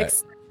we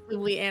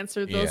extensively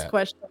answered those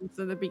questions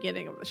in the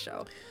beginning of the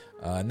show.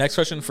 Next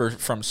question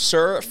from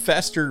Sir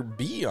Fester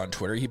B on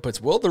Twitter. He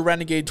puts, will the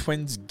Renegade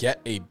Twins get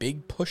a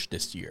big push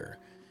this year?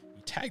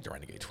 He tagged the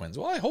Renegade Twins.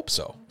 Well, I hope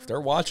so. If they're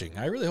watching,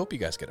 I really hope you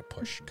guys get a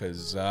push,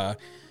 because I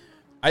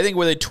think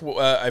with a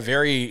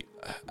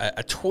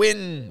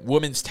twin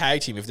women's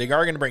tag team, if they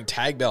are going to bring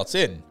tag belts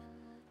in,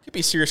 could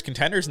be serious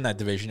contenders in that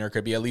division, or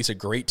could be at least a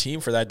great team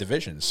for that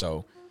division.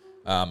 So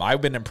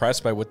I've been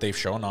impressed by what they've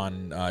shown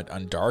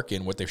on Dark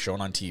and what they've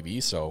shown on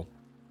TV. So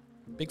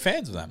big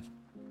fans of them.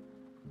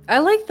 I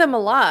like them a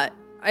lot.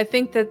 I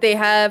think that they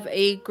have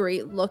a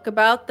great look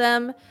about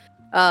them.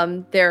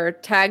 Their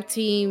tag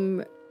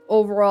team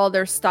overall,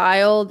 their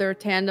style, their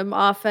tandem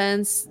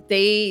offense,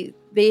 they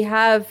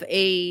have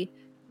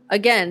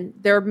again,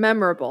 they're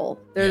memorable.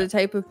 They're the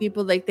type of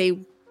people, like, they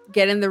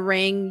get in the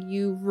ring,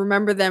 you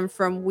remember them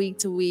from week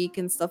to week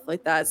and stuff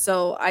like that.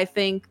 So I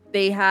think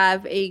they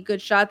have a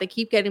good shot. They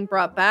keep getting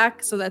brought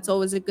back, so that's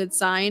always a good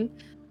sign.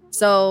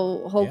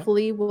 So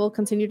hopefully we'll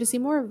continue to see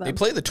more of them. They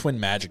play the twin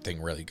magic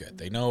thing really good.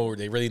 They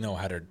really know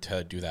how to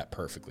do that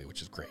perfectly,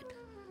 which is great.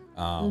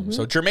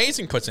 So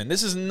Jermazing puts in,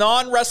 this is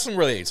non-wrestling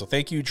related, so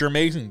thank you,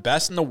 Jermazing.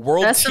 Best in the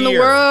world Best tier in the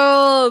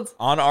world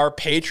on our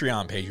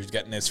Patreon page, who's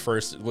getting this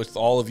first, with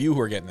all of you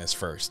who are getting this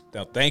first.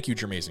 Now, thank you,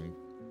 Jermazing.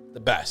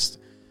 The best.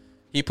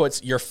 He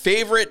puts your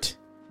favorite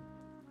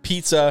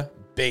pizza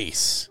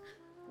base.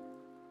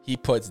 He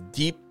puts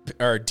deep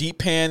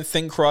pan,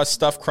 thin crust,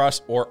 stuffed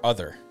crust, or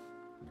other.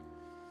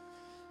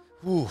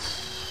 Ooh.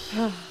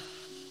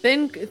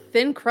 Thin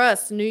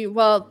crust,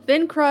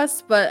 thin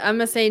crust, but I'm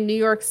gonna say New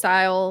York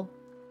style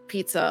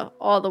pizza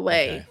all the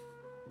way. Okay.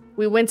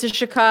 We went to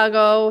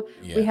Chicago.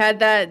 Yeah. We had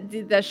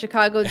that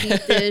Chicago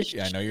deep dish.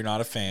 Yeah, I know you're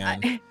not a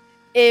fan.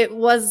 It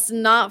was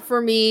not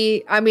for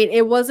me. I mean,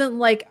 it wasn't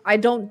like, I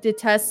don't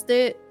detest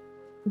it,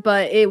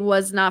 but it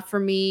was not for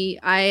me.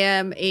 I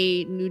am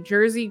a New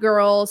Jersey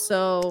girl,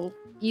 so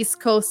East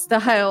Coast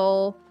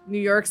style, New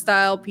York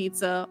style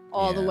pizza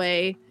all the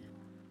way.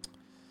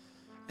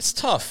 It's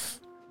tough.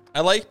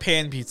 I like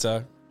pan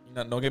pizza.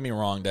 Don't get me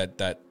wrong.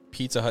 That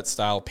Pizza Hut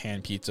style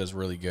pan pizza is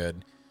really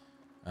good.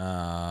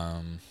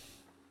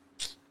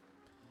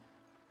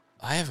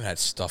 I haven't had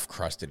stuffed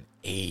crust in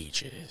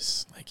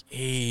ages.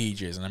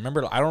 And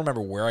I don't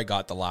remember where I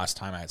got the last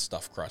time I had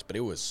stuffed crust, but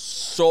it was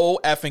so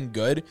effing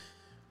good.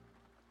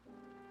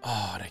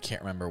 Oh, and I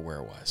can't remember where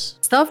it was.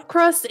 Stuffed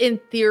crust, in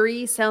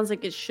theory, sounds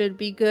like it should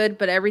be good,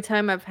 but every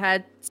time I've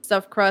had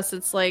stuffed crust,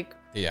 it's like...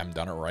 Yeah, I haven't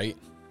done it right.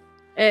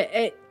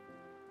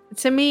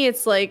 To me,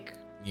 it's like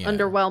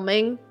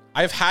underwhelming.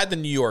 I've had the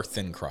New York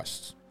thin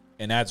crust,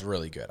 and that's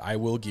really good. I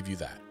will give you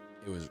that.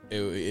 It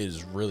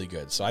is really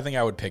good. So I think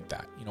I would pick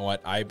that. You know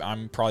what?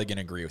 I'm probably going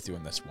to agree with you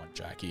on this one,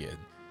 Jackie, and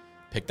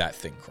pick that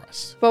thin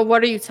crust. But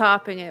what are you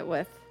topping it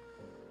with?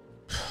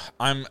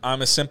 I'm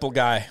a simple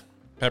guy.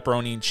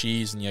 Pepperoni and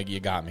cheese, and you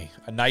got me.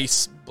 A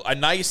nice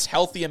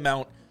healthy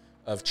amount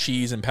of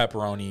cheese and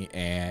pepperoni,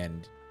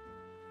 and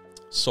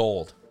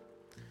sold.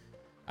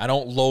 I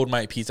don't load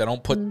my pizza. I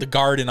don't put the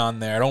garden on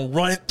there. I don't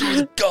run it through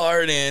the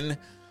garden.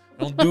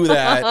 I don't do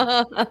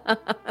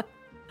that.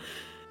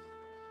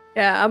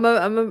 Yeah,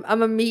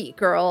 I'm a meat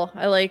girl.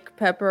 I like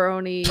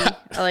pepperoni.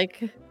 I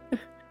like.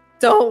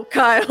 Don't,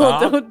 Kyle.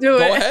 Don't do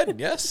it. Go ahead.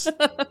 Yes.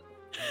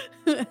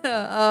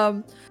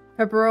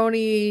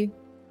 Pepperoni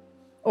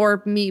or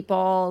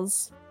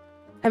meatballs.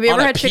 Have you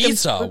ever had chicken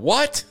pizza?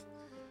 What?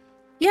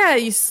 Yeah,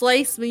 you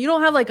slice. You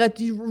don't have like a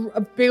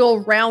big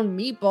old round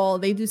meatball.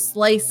 They do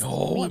sliced. No,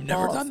 meatballs. I've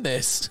never done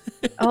this.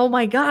 Oh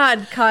my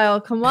God, Kyle,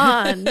 come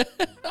on.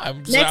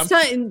 Next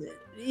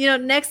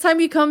time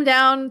you come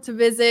down to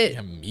visit,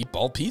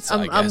 meatball pizza.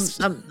 I guess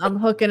I'm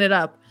hooking it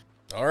up.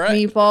 All right,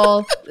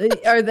 meatball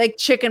or like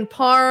chicken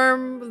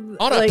parm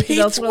on a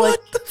pizza. What?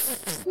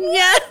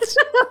 Yes.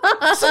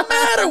 What's the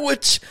matter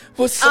with you?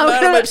 What's the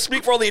matter? I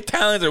speak for all the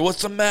Italians.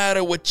 What's the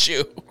matter with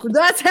you?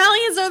 The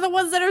Italians are the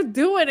ones that are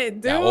doing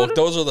it, dude. Yeah, well,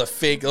 those are the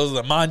fake. Those are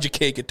the mangia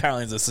cake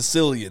Italians, the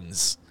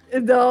Sicilians.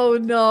 No.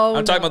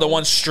 I'm talking about the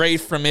ones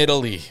straight from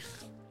Italy.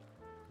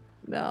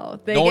 No,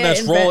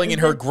 Nona's rolling in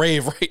her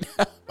grave right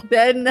now.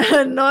 Then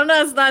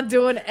Nona's not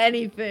doing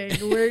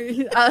anything.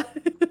 We're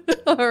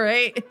all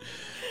right.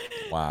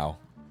 Wow.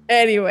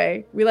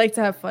 Anyway, we like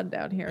to have fun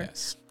down here.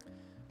 Yes,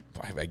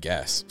 I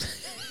guess.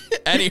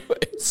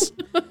 Anyways,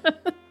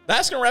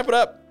 that's gonna wrap it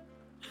up.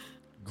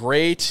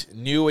 Great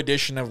new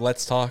edition of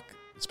Let's Talk,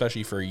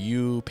 especially for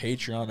you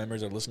Patreon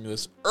members that are listening to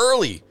this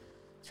early.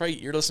 That's right,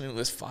 you're listening to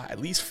this at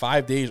least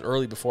 5 days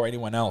early before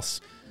anyone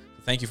else.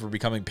 thank you for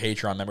becoming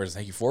Patreon members.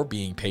 Thank you for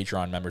being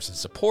Patreon members and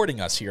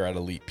supporting us here at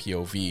Elite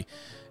POV.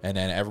 And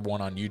then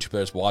everyone on YouTube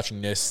that's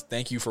watching this,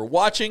 thank you for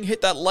watching.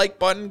 Hit that like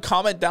button.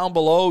 Comment down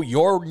below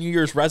your New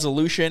Year's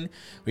resolution.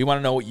 We want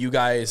to know what you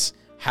guys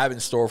have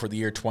in store for the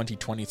year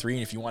 2023.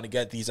 And if you want to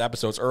get these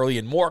episodes early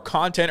and more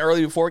content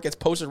early before it gets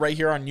posted right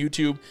here on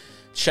YouTube,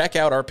 check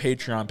out our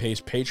Patreon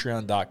page,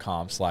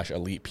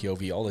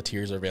 patreon.com/ElitePOV. All the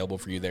tiers are available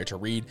for you there to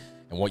read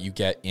and what you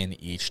get in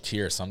each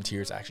tier. Some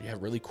tiers actually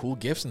have really cool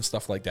gifts and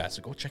stuff like that.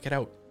 So go check it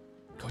out.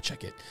 Go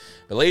check it.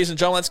 But ladies and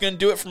gentlemen, that's going to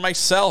do it for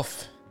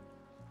myself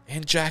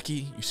and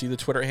Jackie. You see the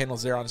Twitter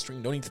handles there on the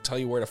screen. No need to tell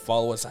you where to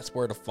follow us. That's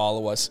where to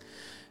follow us.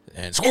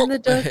 And the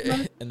Doug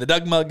Mug. And the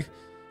Doug Mug.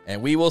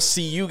 And we will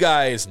see you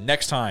guys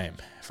next time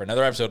for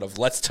another episode of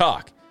Let's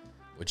Talk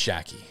with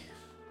Jackie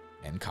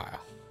and Kyle.